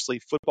that fiercely.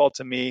 Football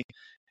to me,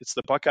 it's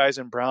the Buckeyes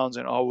and Browns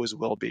and always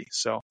will be."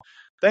 So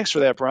thanks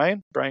for that,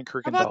 Brian. Brian How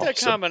about Kirkendall. that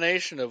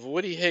combination of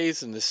Woody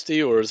Hayes and the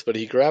Steelers, but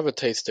he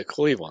gravitates to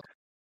Cleveland?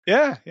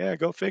 Yeah,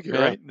 go figure,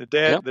 Yeah. right?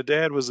 The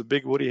dad was a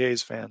big Woody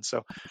Hayes fan. So,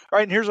 all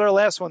right, and here's our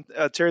last one,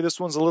 Terry. This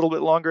one's a little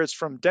bit longer. It's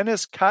from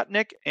Dennis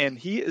Kotnik, and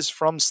he is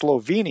from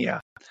Slovenia.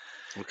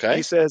 Okay.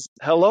 He says,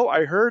 "Hello,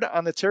 I heard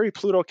on the Terry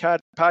Pluto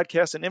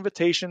podcast an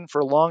invitation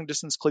for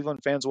long-distance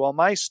Cleveland fans. While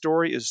my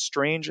story is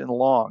strange and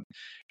long,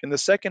 in the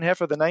second half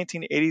of the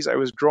 1980s, I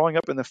was growing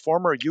up in the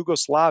former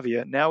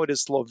Yugoslavia. Now it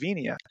is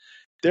Slovenia.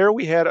 There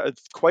we had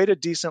quite a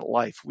decent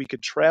life. We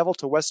could travel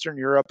to Western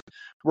Europe.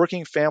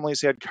 Working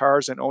families had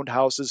cars and owned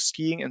houses,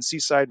 skiing and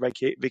seaside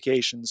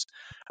vacations.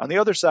 On the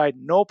other side,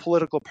 no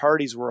political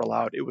parties were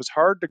allowed. It was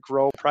hard to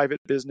grow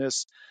private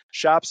business.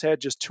 Shops had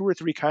just 2 or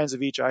 3 kinds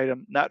of each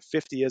item, not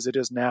 50 as it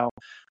is now.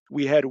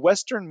 We had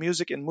Western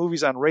music and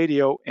movies on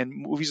radio and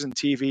movies and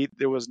TV.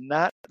 There was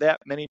not that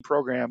many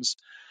programs.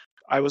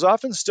 I was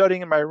often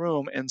studying in my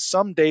room and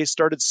some days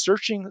started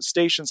searching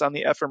stations on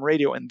the FM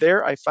radio, and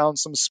there I found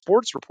some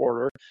sports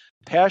reporter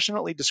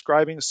passionately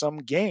describing some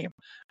game.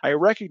 I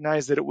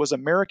recognized that it was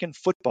American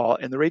football,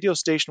 and the radio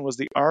station was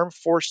the Armed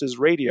Forces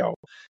Radio,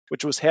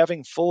 which was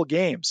having full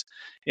games.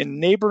 In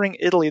neighboring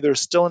Italy,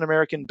 there's still an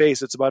American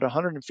base. It's about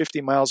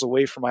 150 miles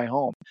away from my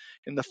home.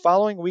 In the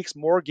following weeks,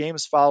 more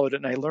games followed,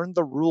 and I learned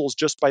the rules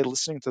just by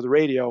listening to the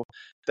radio.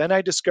 Then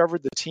I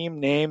discovered the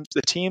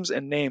teams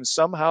and names.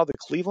 Somehow, the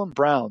Cleveland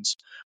Browns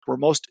were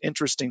most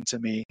interesting to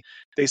me.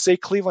 They say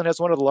Cleveland has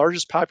one of the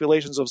largest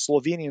populations of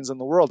Slovenians in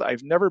the world.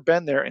 I've never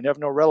been there and have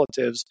no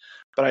relatives,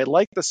 but I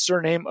like the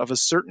surname of a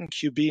certain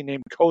QB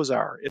named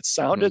Kozar. It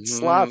sounded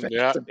Slavic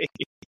Yeah. to me.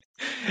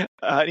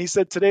 And he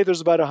said today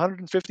there's about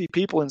 150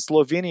 people in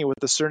Slovenia with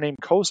the surname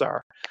Kozar.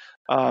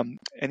 And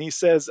he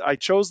says, I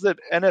chose the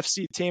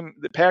NFC team.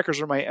 The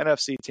Packers are my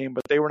NFC team,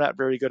 but they were not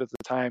very good at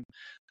the time.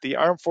 The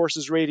Armed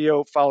Forces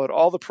Radio followed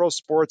all the pro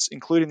sports,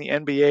 including the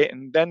NBA,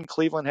 and then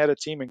Cleveland had a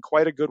team and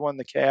quite a good one,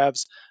 the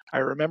Cavs. I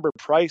remember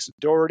Price,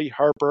 Doherty,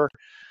 Harper.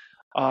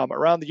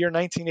 Around the year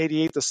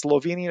 1988, the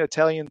Slovenian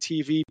Italian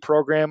TV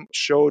program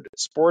showed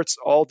sports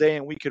all day,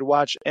 and we could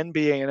watch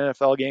NBA and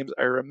NFL games.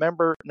 I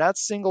remember not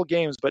single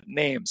games, but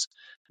names.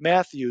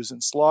 Matthews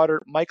and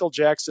Slaughter, Michael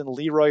Jackson,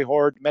 Leroy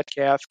Horde,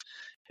 Metcalf,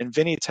 and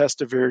Vinny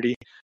Testaverde.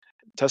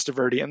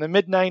 In the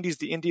mid-90s,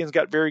 the Indians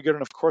got very good,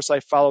 and of course I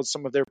followed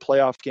some of their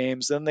playoff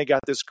games. Then they got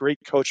this great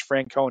coach,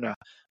 Francona.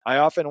 I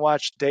often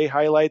watched day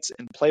highlights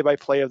and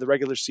play-by-play of the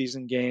regular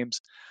season games.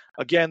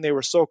 Again, they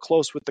were so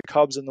close with the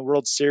Cubs in the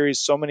World Series,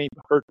 so many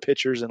hurt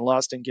pitchers and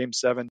lost in Game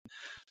 7.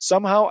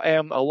 Somehow I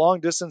am a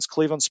long-distance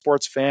Cleveland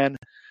sports fan.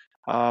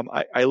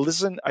 I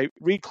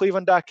read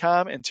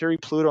Cleveland.com and Terry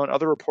Pluto and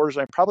other reporters.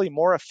 I'm probably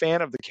more a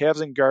fan of the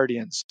Cavs and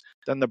Guardians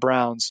than the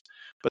Browns.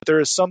 But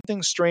there is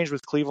something strange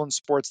with Cleveland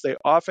sports. They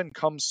often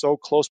come so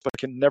close but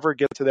can never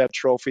get to that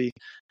trophy.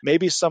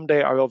 Maybe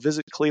someday I will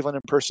visit Cleveland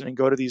in person and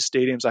go to these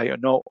stadiums I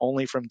know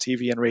only from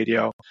TV and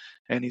radio.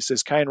 And he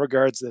says, kind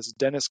regards, this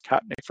Dennis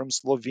Kotnik from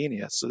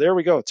Slovenia. So there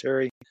we go,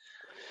 Terry.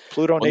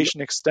 Pluto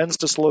Nation extends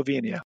to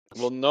Slovenia.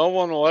 Well, no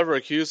one will ever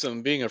accuse him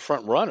of being a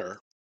front runner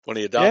when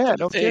he adopted Yeah, the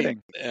no team.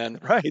 kidding.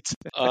 And right.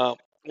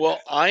 Well,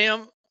 I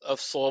am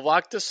of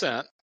Slovak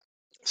descent,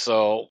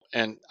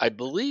 and I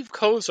believe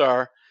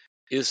Kozar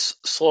is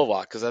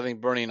Slovak, because I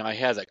think Bernie and I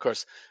had that. Of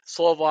course,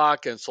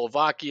 Slovak and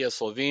Slovakia,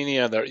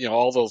 Slovenia, there,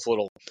 all those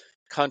little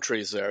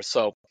countries there.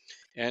 So,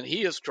 and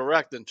he is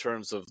correct in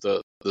terms of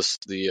the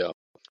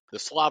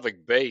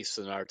Slavic base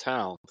in our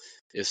town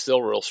is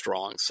still real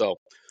strong. So,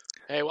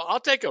 hey, well,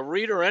 I'll take a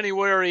reader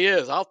anywhere he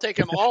is. I'll take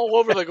him all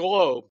over the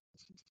globe.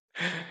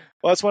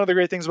 Well, that's one of the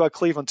great things about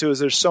Cleveland, too, is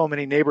there's so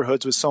many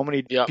neighborhoods with so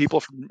many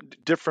people from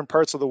different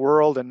parts of the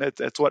world, and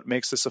that's what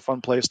makes this a fun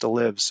place to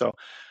live. So,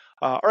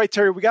 all right,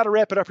 Terry, we got to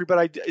wrap it up here,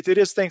 but it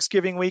is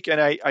Thanksgiving week,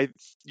 and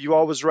you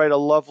always write a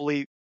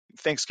lovely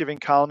Thanksgiving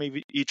column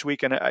each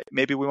week, and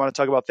maybe we want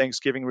to talk about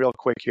Thanksgiving real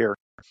quick here.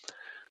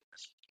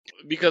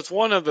 Because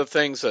one of the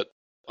things that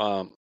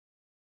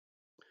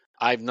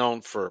I've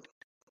known for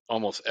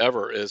almost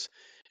ever is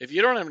if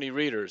you don't have any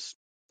readers,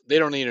 they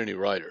don't need any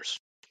writers.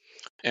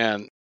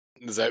 And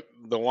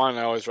the one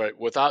I always write,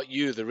 without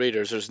you, the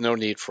readers, there's no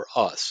need for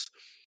us.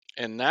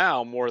 And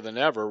now more than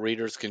ever,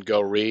 readers can go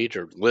read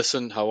or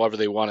listen however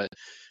they want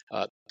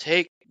to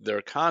take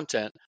their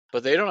content,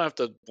 but they don't have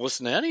to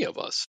listen to any of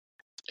us.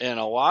 And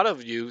a lot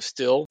of you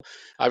still,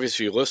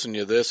 obviously, you listen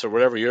to this or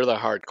whatever, you're the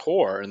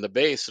hardcore and the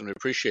base, and we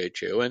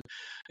appreciate you.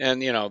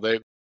 And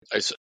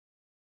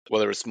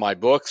whether it's my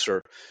books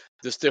or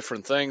just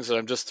different things, and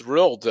I'm just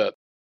thrilled to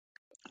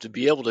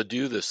be able to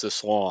do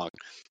this long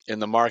in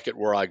the market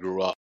where I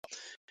grew up.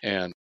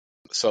 And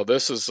so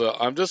this is,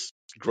 I'm just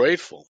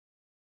grateful.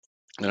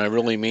 And I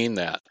really mean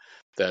that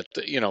at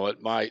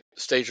my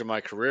stage of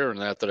my career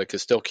and that I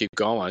could still keep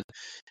going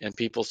and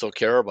people still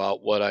care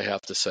about what I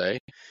have to say.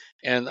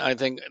 And I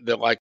think that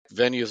like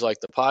venues like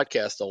the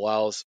podcast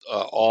allows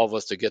all of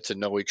us to get to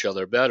know each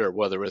other better,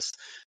 whether it's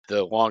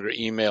the longer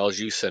emails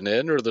you send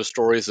in or the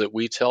stories that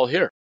we tell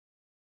here.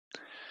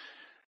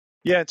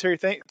 Yeah, Terry,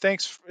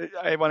 thanks.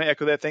 I want to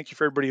echo that. Thank you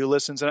for everybody who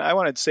listens. And I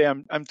wanted to say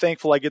I'm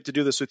thankful I get to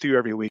do this with you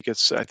every week.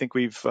 I think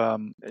we've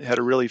had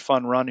a really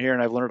fun run here,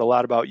 and I've learned a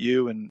lot about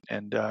you, and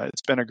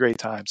it's been a great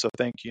time. So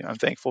thank you. I'm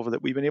thankful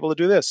that we've been able to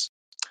do this.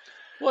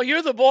 Well,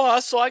 you're the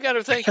boss, so I got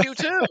to thank you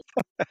too.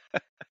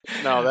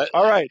 No,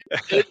 all right.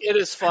 It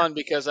is fun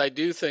because I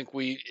do think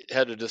we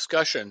had a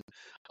discussion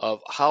of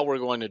how we're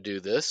going to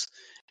do this,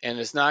 and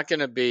it's not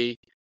going to be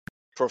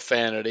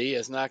profanity.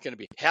 It's not going to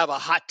be have a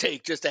hot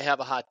take just to have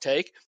a hot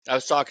take. I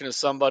was talking to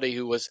somebody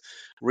who was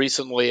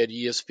recently at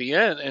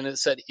ESPN, and it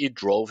said it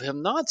drove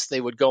him nuts. They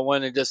would go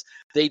in and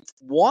they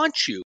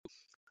want you.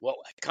 Well,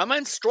 come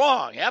in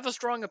strong, have a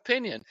strong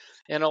opinion.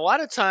 And a lot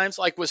of times,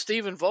 like with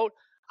Stephen Vogt,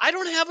 I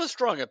don't have a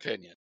strong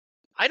opinion.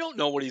 I don't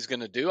know what he's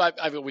going to do.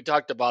 We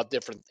talked about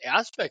different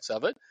aspects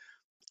of it.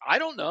 I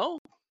don't know.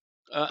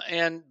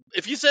 And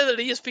if you say that at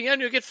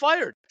ESPN, you'll get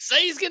fired.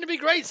 Say he's going to be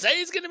great. Say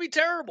he's going to be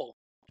terrible.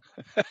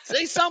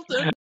 Say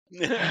something.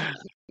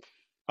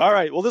 All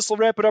right. Well, this will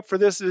wrap it up for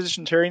this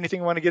edition, Terry.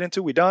 Anything you want to get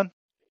into? We done?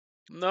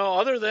 No,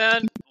 other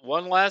than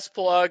one last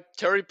plug,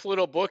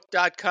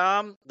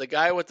 terryplutobook.com. The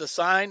guy with the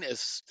sign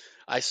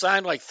I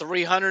signed like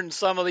 300 and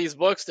some of these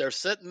books. They're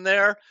sitting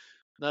there.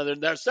 Now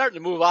they're starting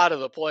to move out of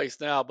the place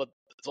now, but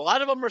a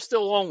lot of them are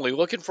still lonely,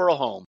 looking for a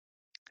home.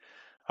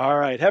 All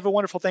right. Have a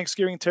wonderful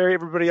Thanksgiving, Terry.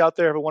 Everybody out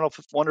there, have a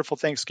wonderful, wonderful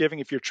Thanksgiving.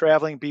 If you're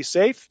traveling, be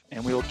safe,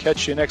 and we will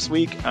catch you next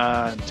week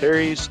on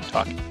Terry's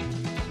Talking.